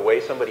the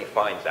way somebody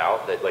finds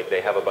out that like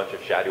they have a bunch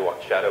of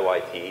shadow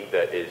IT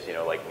that is, you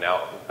know, like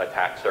now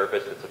attack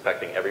surface that's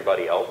affecting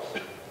everybody else,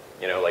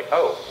 you know, like,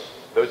 oh,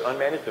 those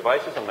unmanaged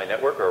devices on my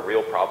network are a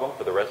real problem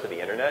for the rest of the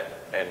internet,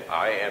 and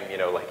I am, you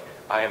know, like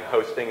I am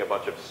hosting a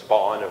bunch of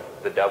spawn of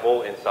the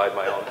devil inside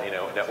my own, you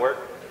know, network.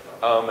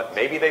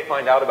 Maybe they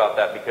find out about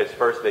that because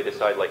first they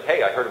decide like,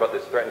 hey, I heard about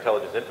this threat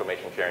intelligence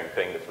information sharing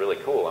thing that's really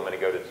cool. I'm going to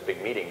go to this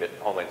big meeting that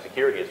Homeland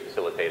Security is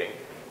facilitating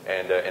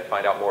and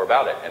find out more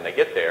about it. And they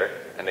get there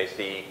and they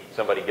see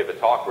somebody give a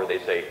talk where they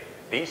say,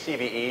 these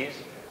CVEs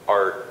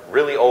are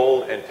really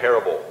old and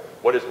terrible.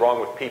 What is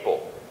wrong with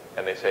people?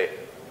 And they say,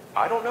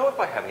 I don't know if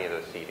I have any of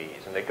those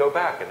CVEs. And they go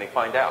back and they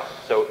find out.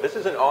 So this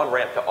is an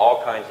on-ramp to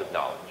all kinds of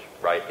knowledge.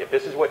 Right? If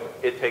this is what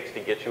it takes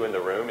to get you in the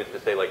room is to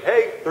say like,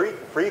 hey,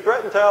 free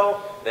threat intel,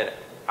 then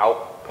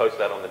I'll post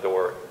that on the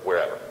door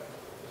wherever.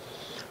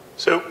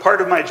 So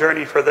part of my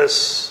journey for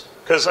this,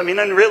 because I mean,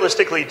 and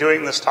realistically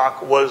doing this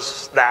talk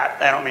was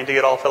that, I don't mean to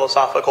get all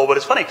philosophical, but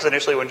it's funny because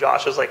initially when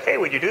Josh was like, hey,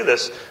 would you do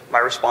this? My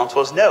response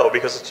was no,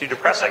 because it's too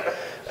depressing.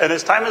 And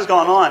as time has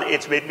gone on,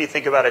 it's made me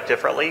think about it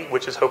differently,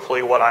 which is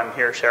hopefully what I'm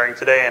here sharing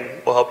today,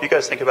 and will help you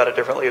guys think about it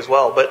differently as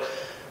well. But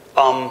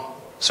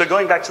so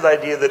going back to the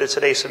idea that it's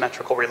an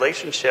asymmetrical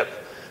relationship,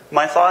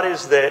 my thought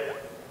is that,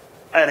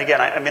 and again,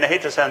 I mean, I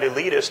hate to sound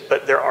elitist,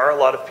 but there are a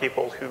lot of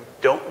people who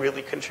don't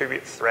really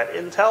contribute threat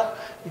intel,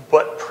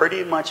 but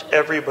pretty much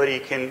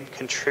everybody can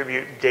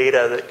contribute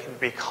data that can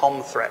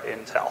become threat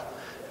intel.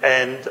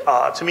 And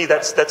to me,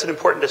 that's an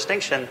important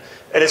distinction.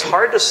 And it's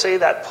hard to say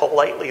that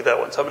politely,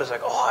 though, when somebody's like,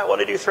 oh, I want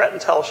to do threat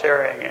intel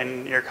sharing,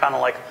 and you're kind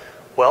of like,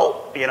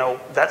 well, you know,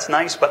 that's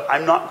nice, but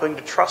I'm not going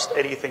to trust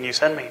anything you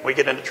send me. We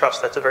get into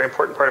trust. That's a very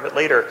important part of it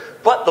later.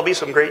 But there'll be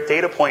some great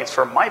data points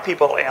for my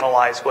people to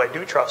analyze who I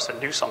do trust and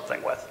do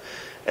something with.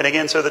 And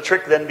again, so the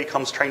trick then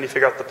becomes trying to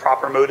figure out the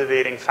proper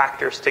motivating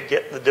factors to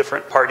get the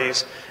different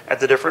parties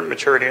at the different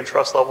maturity and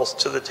trust levels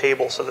to the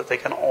table so that they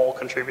can all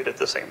contribute at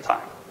the same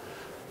time.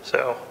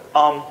 So,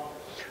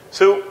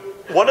 so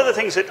one of the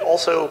things that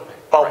also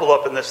bubbled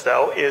up in this,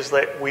 though, is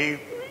that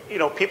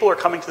people are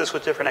coming to this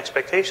with different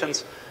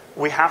expectations.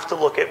 We have to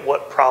look at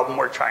what problem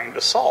we're trying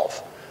to solve.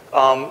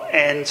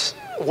 And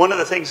one of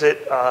the things that,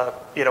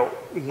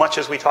 much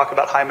as we talk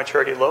about high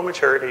maturity, low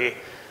maturity,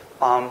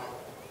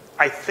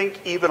 I think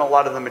even a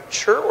lot of the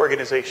mature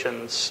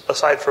organizations,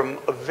 aside from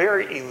a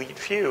very elite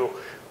few,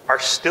 are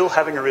still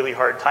having a really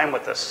hard time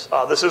with this.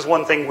 This is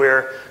one thing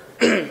where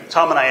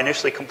Tom and I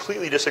initially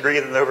completely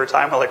disagreed, and over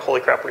time we're like, holy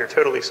crap, we are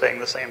totally saying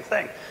the same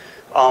thing.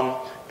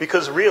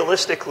 Because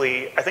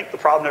realistically, I think the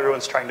problem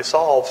everyone's trying to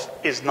solve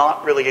is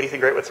not really anything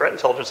great with threat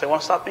intelligence. They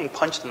want to stop being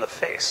punched in the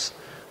face,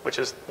 which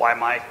is why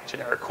my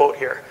generic quote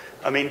here.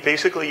 I mean,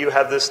 basically you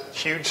have this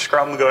huge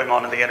scrum going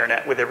on in the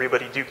internet with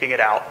everybody duking it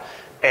out.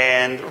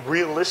 And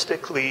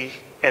realistically,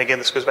 and again,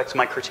 this goes back to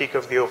my critique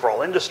of the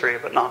overall industry,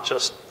 but not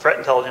just threat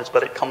intelligence,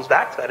 but it comes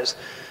back to that, is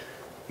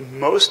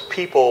most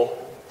people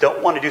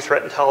don't want to do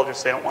threat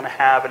intelligence. They don't want to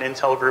have an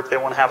intel group. They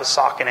want to have a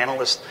SOC and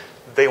analyst.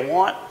 They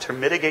want to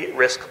mitigate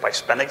risk by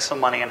spending some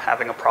money and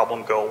having a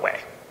problem go away.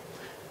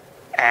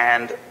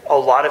 And a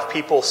lot of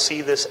people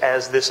see this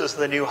as this is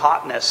the new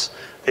hotness.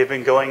 They've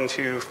been going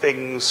to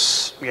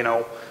things,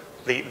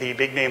 the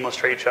big nameless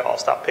trade show, I'll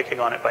stop picking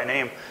on it by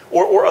name,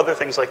 or other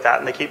things like that,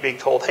 and they keep being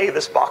told, hey,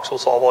 this box will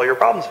solve all your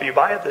problems if you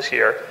buy it this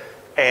year,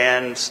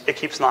 and it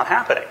keeps not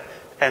happening.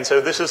 And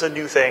so this is a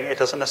new thing. It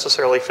doesn't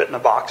necessarily fit in a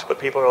box, but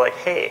people are like,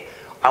 hey,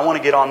 I want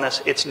to get on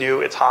this. It's new,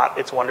 it's hot,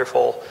 it's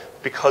wonderful,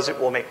 because it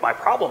will make my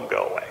problem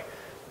go away.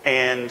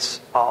 And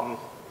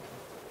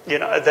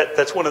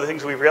that's one of the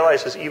things we've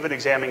realized is even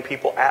examining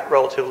people at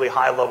relatively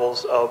high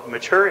levels of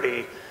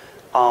maturity,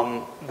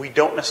 we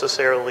don't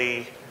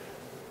necessarily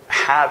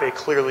have a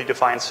clearly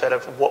defined set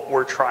of what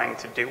we're trying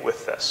to do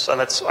with this.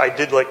 And I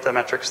did like the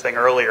metrics thing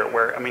earlier,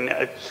 where,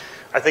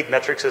 I think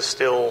metrics is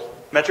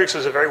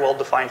a very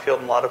well-defined field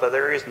in a lot of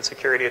other areas. In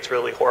security, it's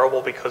really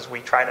horrible because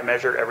we try to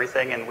measure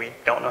everything and we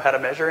don't know how to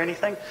measure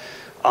anything.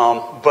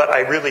 But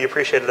I really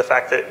appreciated the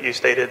fact that you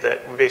stated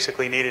that we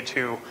basically needed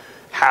to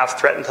have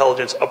threat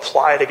intelligence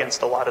applied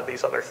against a lot of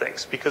these other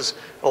things. Because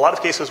in a lot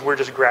of cases, we're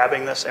just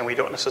grabbing this and we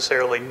don't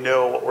necessarily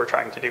know what we're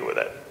trying to do with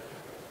it.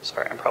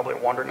 Sorry, I'm probably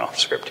wandering off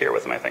script here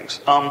with my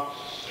things.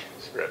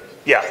 Script.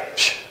 Yeah,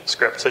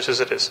 script, such as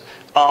it is.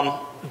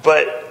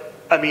 But,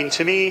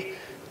 to me,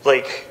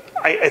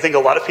 I think a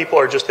lot of people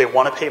are just, they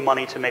want to pay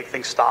money to make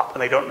things stop,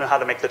 and they don't know how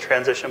to make the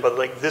transition, but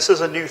like, this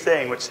is a new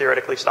thing which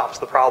theoretically stops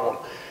the problem.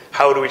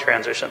 How do we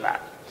transition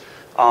that?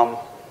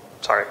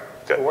 Sorry,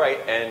 good. Right,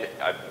 and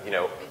you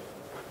know,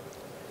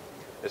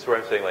 this is where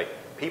I'm saying, like,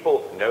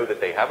 people know that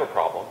they have a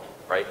problem,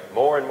 right?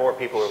 More and more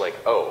people are like,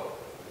 oh,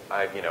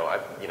 I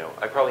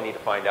probably need to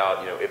find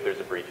out, if there's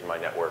a breach in my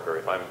network, or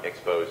if I'm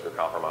exposed or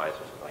compromised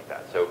or something like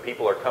that. So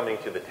people are coming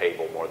to the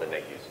table more than they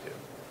used to.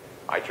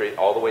 I trace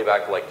all the way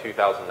back to like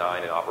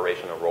 2009 and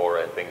Operation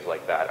Aurora and things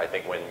like that. I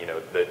think when,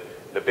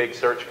 the big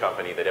search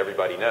company that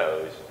everybody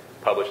knows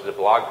publishes a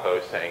blog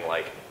post saying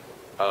like,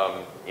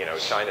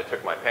 China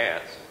took my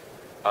pants,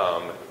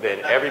 then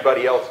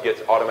everybody else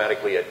gets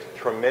automatically a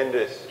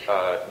tremendous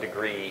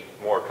degree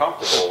more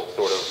comfortable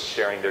sort of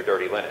sharing their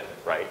dirty linen,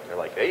 right? They're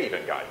like, they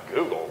even got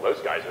Google. Those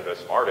guys are the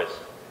smartest.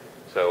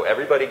 So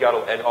everybody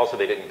got, and also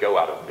they didn't go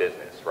out of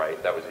business,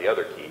 right? That was the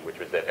other key, which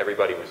was that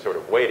everybody was sort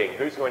of waiting,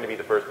 who's going to be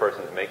the first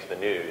person that makes the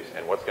news,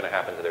 and what's going to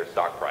happen to their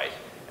stock price,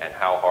 and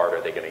how hard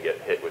are they going to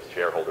get hit with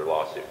shareholder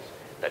lawsuits.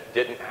 That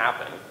didn't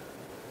happen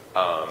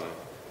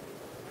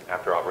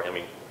after Operation. I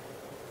mean,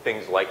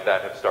 things like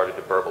that have started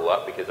to burble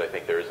up because I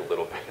think there is a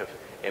little bit of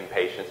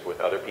impatience with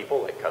other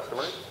people, like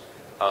customers.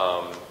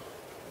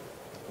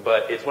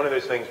 But it's one of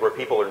those things where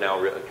people are now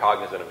really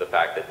cognizant of the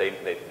fact that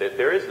that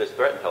there is this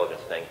threat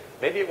intelligence thing.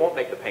 Maybe it won't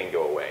make the pain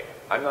go away.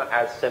 I'm not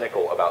as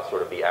cynical about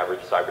sort of the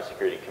average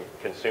cybersecurity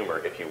consumer,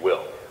 if you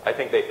will. I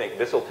think they think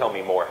this will tell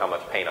me more how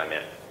much pain I'm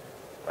in,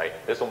 right?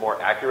 This will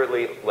more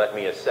accurately let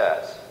me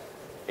assess,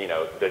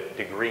 the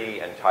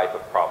degree and type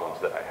of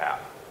problems that I have.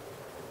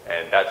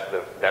 And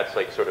that's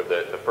like sort of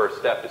the first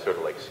step, is sort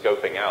of like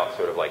scoping out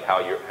sort of like how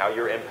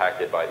you're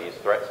impacted by these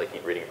threats I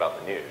keep reading about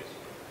the news.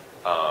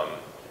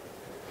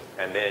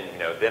 And then,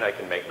 then I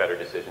can make better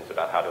decisions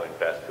about how to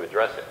invest to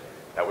address it.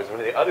 That was one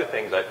of the other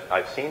things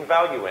I've seen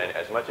value in,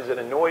 as much as it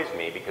annoys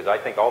me, because I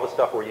think all the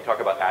stuff where you talk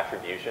about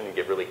attribution and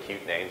give really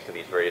cute names to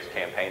these various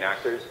campaign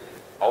actors,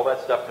 all that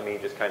stuff to me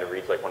just kind of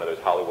reads like one of those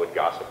Hollywood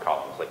gossip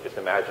columns. Like, just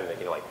imagine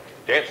that, like,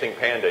 Dancing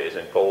Panda is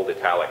in bold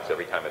italics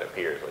every time it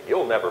appears. Like,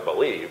 you'll never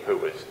believe who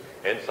was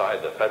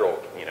inside the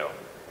Federal,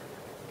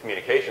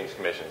 Communications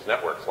Commission's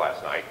networks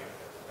last night.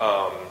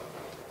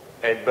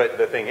 But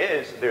the thing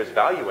is, there's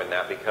value in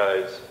that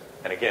because,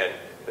 and again,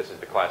 this is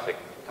the classic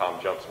Tom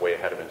jumps way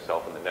ahead of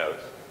himself in the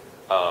notes.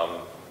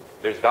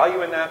 There's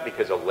value in that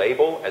because a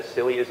label, as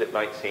silly as it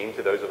might seem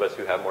to those of us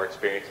who have more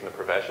experience in the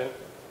profession,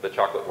 the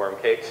chocolate worm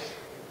cakes.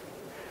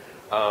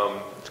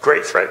 It's a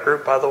great threat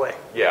group, by the way.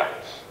 Yeah,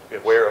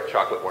 beware of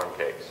chocolate worm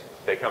cakes.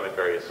 They come in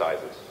various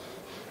sizes.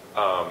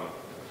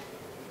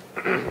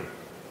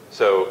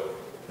 So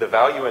the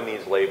value in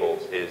these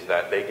labels is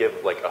that they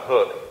give like a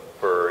hook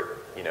for,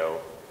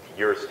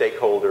 your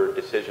stakeholder,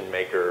 decision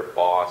maker,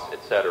 boss,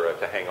 etc.,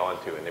 to hang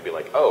on to, and they'd be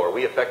like, oh, are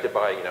we affected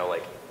by,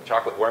 like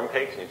chocolate worm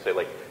cakes? And you'd say,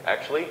 like,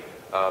 actually,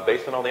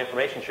 based on all the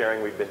information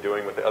sharing we've been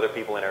doing with the other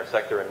people in our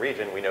sector and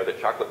region, we know that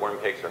chocolate worm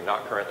cakes are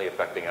not currently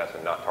affecting us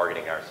and not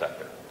targeting our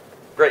sector.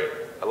 Great,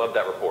 I love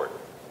that report,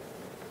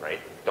 right?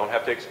 Don't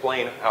have to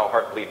explain how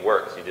Heartbleed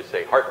works. You just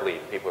say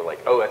Heartbleed. People are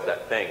like, oh, that's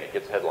that thing. It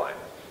gets headlines.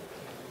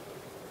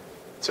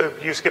 So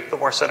you skipped the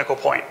more cynical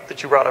point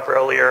that you brought up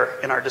earlier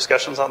in our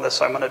discussions on this,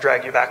 so I'm going to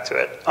drag you back to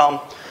it.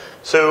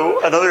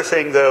 So another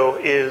thing, though,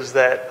 is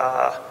that,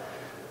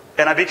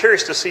 and I'd be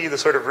curious to see the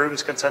sort of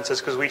room's consensus,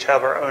 because we each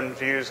have our own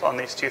views on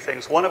these two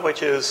things. One of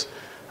which is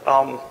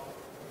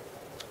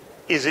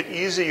it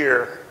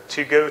easier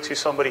to go to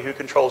somebody who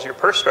controls your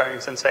purse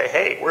strings and say,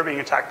 hey, we're being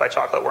attacked by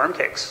chocolate worm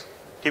cakes,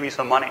 give me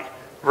some money,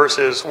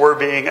 versus we're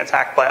being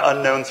attacked by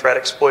unknown threat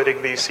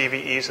exploiting these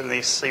CVEs and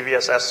these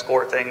CVSS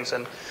score things,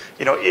 and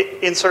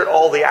insert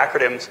all the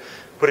acronyms.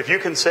 But if you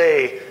can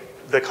say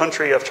the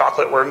country of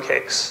chocolate worm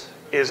cakes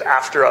is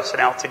after us and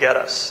out to get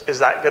us, is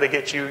that going to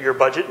get you your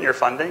budget and your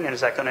funding, and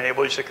is that going to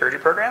enable your security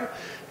program?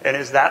 And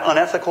is that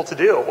unethical to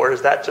do, or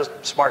is that just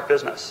smart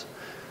business?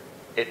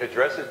 It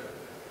addresses.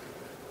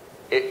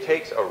 It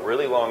takes a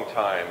really long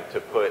time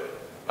to put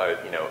a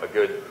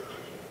good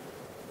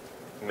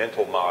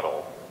mental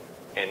model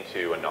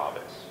into a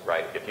novice,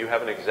 right? If you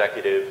have an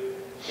executive,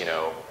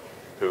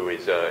 who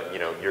is,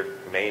 your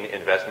main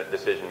investment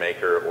decision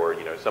maker, or,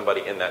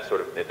 somebody in that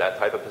sort of, that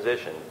type of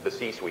position, the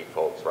C-suite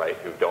folks, right,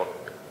 who don't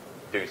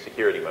do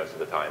security most of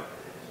the time,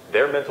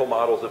 their mental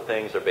models of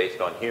things are based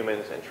on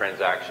humans and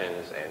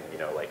transactions and,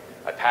 like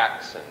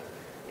attacks and,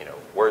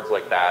 words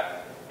like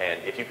that. And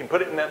if you can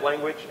put it in that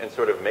language and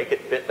sort of make it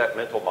fit that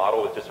mental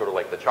model with just sort of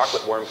like the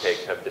chocolate worm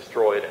cakes have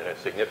destroyed a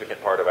significant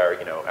part of our,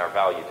 our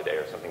value today,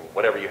 or something,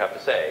 whatever you have to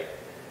say,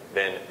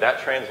 then that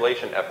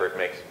translation effort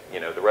makes,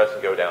 the rest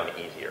go down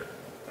easier,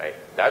 right?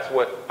 That's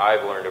what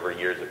I've learned over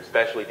years,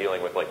 especially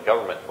dealing with like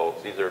government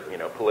folks. These are,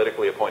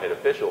 politically appointed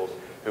officials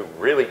who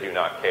really do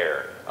not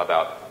care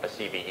about a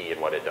CVE and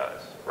what it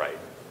does, right?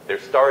 They're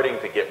starting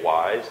to get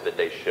wise that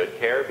they should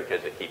care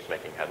because it keeps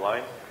making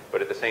headlines,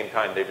 but at the same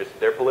time,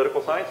 they're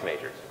political science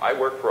majors. I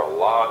work for a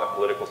lot of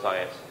political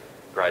science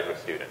graduate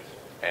students,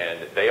 and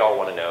they all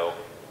want to know,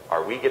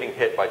 are we getting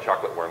hit by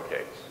chocolate worm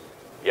cakes?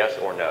 Yes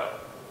or no?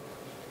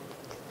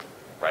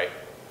 right?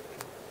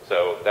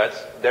 So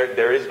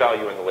there is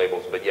value in the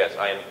labels, but yes,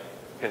 I am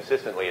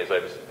consistently, as I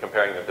was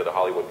comparing them to the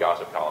Hollywood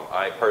gossip column,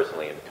 I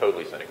personally am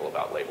totally cynical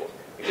about labels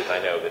because I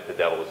know that the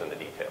devil is in the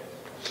details.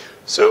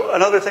 So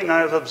another thing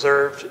I've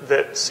observed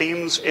that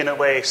seems in a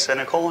way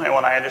cynical, and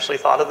when I initially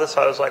thought of this,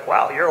 I was like,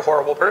 wow, you're a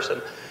horrible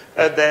person.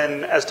 And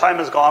then as time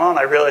has gone on,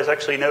 I realized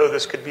actually, no,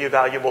 this could be a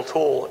valuable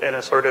tool in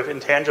a sort of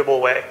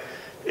intangible way,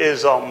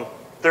 is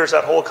there's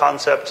that whole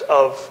concept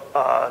of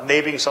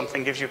naming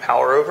something gives you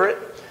power over it.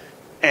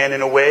 And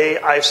in a way,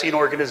 I've seen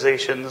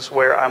organizations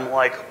where I'm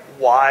like,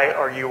 why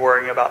are you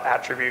worrying about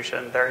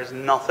attribution? There is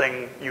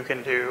nothing you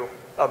can do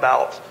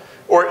about.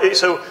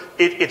 So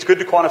it's good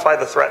to quantify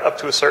the threat up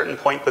to a certain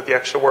point, but the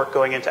extra work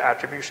going into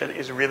attribution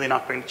is really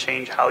not going to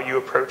change how you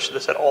approach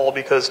this at all,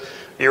 because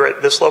you're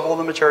at this level of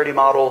the maturity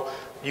model.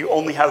 You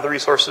only have the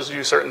resources to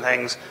do certain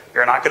things.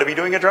 You're not going to be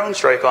doing a drone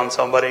strike on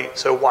somebody,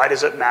 so why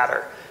does it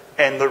matter?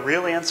 And the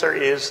real answer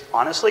is,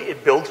 honestly,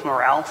 it builds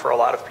morale for a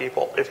lot of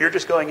people. If you're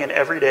just going in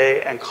every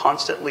day and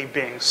constantly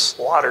being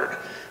slaughtered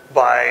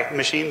by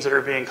machines that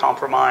are being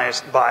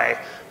compromised, by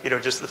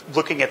just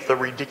looking at the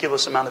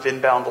ridiculous amount of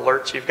inbound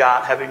alerts you've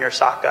got, having your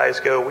SOC guys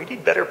go, we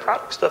need better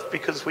product stuff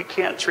because we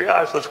can't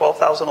triage the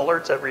 12,000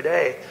 alerts every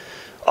day.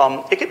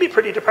 It can be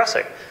pretty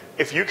depressing.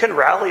 If you can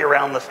rally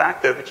around the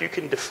fact, though, that you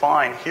can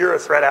define, here are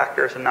threat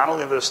actors, and not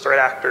only those threat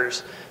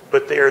actors,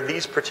 but they are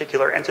these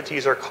particular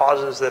entities or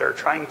causes that are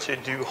trying to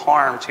do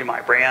harm to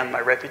my brand, my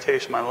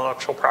reputation, my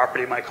intellectual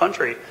property, my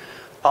country.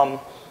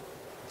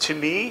 To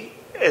me,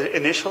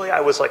 initially I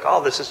was like,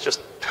 oh, this is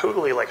just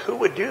totally like, who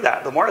would do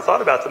that? The more I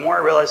thought about it, the more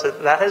I realized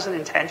that that has an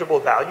intangible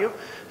value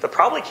that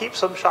probably keeps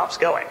some shops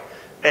going.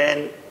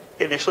 And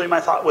initially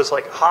my thought was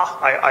like,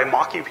 I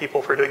mock you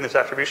people for doing this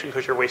attribution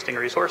because you're wasting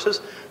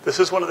resources. This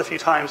is one of the few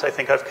times I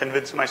think I've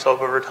convinced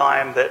myself over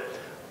time that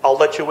I'll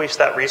let you waste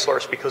that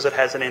resource because it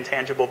has an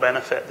intangible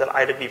benefit that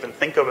I didn't even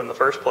think of in the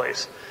first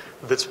place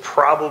that's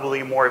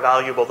probably more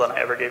valuable than I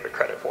ever gave it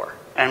credit for.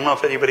 I don't know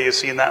if anybody has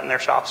seen that in their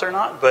shops or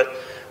not, but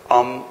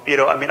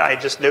I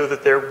just know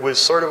that there was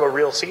sort of a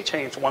real sea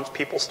change once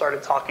people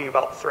started talking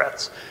about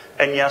threats.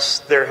 And yes,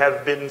 there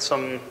have been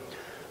some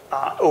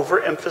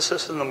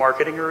overemphasis in the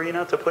marketing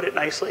arena, to put it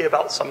nicely,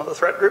 about some of the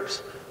threat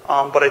groups.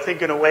 But I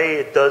think in a way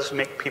it does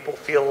make people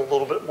feel a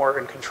little bit more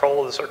in control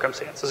of the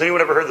circumstances. Has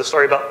anyone ever heard the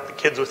story about the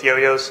kids with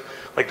yo-yos?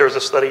 Like there was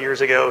a study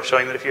years ago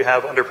showing that if you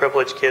have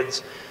underprivileged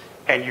kids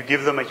and you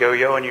give them a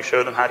yo-yo and you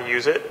show them how to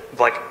use it,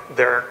 like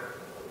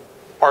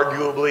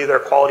arguably their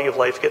quality of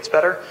life gets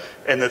better.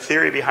 And the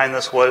theory behind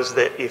this was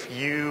that if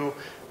you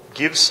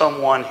give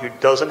someone who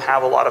doesn't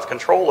have a lot of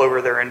control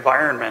over their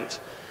environment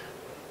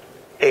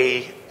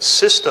a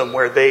system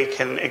where they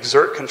can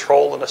exert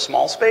control in a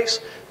small space,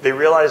 they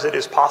realize it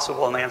is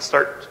possible and they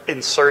start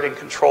inserting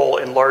control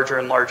in larger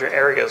and larger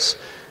areas.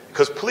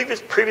 Because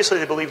previously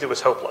they believed it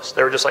was hopeless.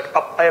 They were just like,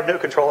 oh, I have no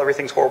control,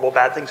 everything's horrible,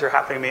 bad things are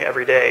happening to me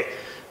every day.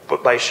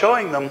 But by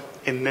showing them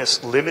in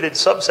this limited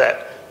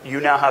subset,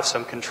 you now have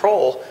some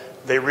control,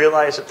 they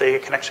realize that they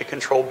can actually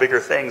control bigger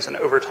things, and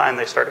over time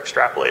they start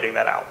extrapolating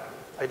that out.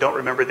 I don't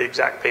remember the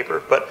exact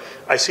paper, but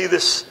I see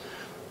this,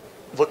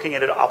 looking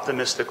at it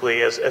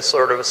optimistically, as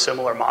sort of a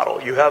similar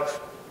model. You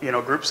have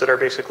groups that are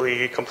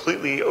basically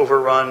completely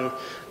overrun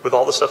with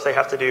all the stuff they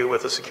have to do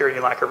with the security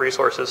and lack of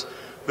resources.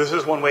 This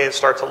is one way it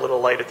starts a little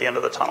light at the end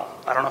of the tunnel.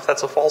 I don't know if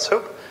that's a false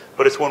hope,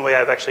 but it's one way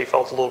I've actually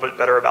felt a little bit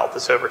better about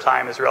this over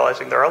time, is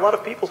realizing there are a lot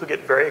of people who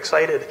get very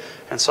excited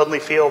and suddenly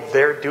feel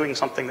they're doing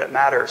something that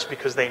matters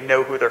because they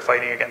know who they're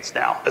fighting against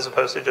now, as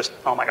opposed to just,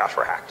 oh my gosh,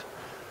 we're hacked.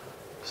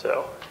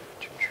 So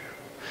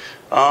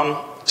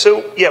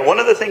yeah, one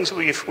of the things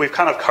we've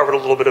kind of covered a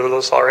little bit of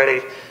this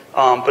already,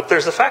 but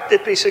there's the fact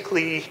that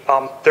basically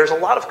there's a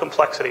lot of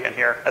complexity in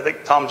here. I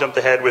think Tom jumped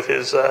ahead with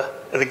his, I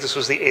think this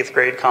was the 8th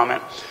grade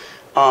comment.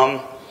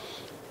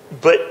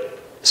 But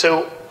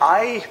so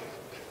I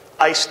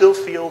still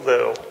feel,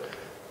 though,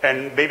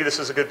 and maybe this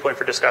is a good point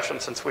for discussion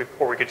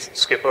or we could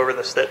skip over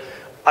this, that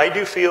I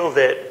do feel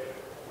that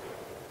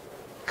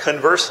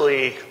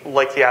conversely,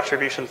 like the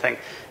attribution thing,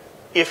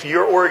 if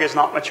your org is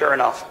not mature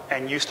enough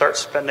and you start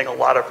spending a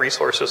lot of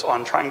resources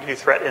on trying to do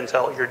threat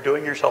intel, you're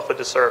doing yourself a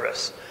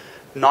disservice.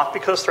 Not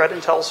because threat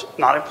intel's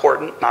not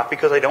important, not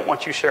because I don't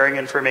want you sharing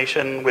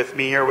information with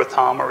me or with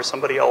Tom or with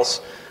somebody else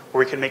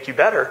where we can make you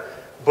better,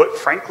 but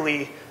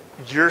frankly,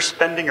 you're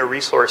spending a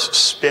resource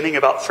spinning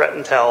about threat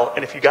intel,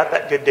 and if you got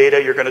that good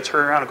data, you're going to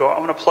turn around and go, I'm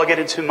going to plug it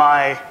into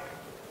my,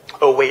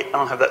 oh wait, I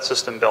don't have that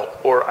system built,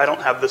 or I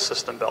don't have this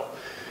system built.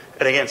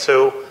 And again,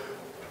 so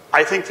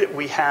I think that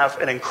we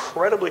have an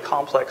incredibly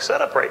complex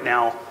setup right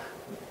now.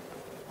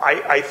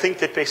 I think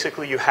that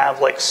basically you have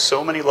like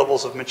so many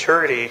levels of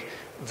maturity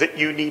that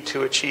you need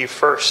to achieve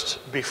first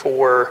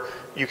before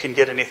you can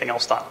get anything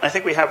else done. I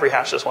think we have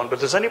rehashed this one, but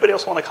does anybody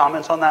else want to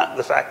comment on that?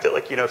 The fact that,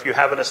 like, if you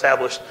haven't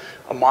established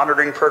a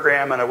monitoring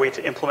program and a way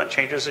to implement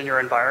changes in your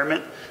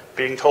environment,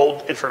 being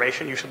told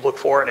information you should look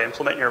for and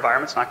implement in your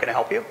environment is not going to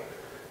help you?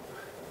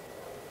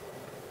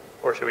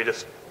 Or should we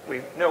just...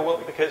 No,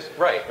 well, because,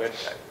 right.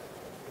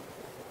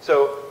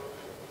 So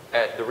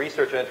at the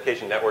Research and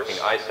Education Networking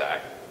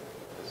ISAC,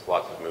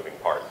 lots of moving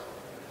parts.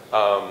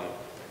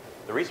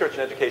 The Research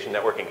and Education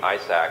Networking,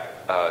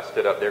 ISAC,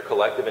 stood up their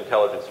collective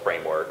intelligence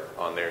framework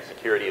on their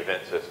security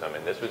event system,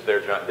 and this was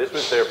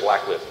their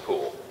blacklist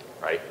pool,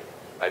 right?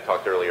 I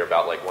talked earlier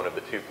about like one of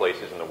the 2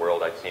 places in the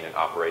world I'd seen an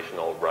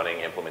operational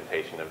running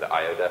implementation of the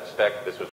IODEF spec. This was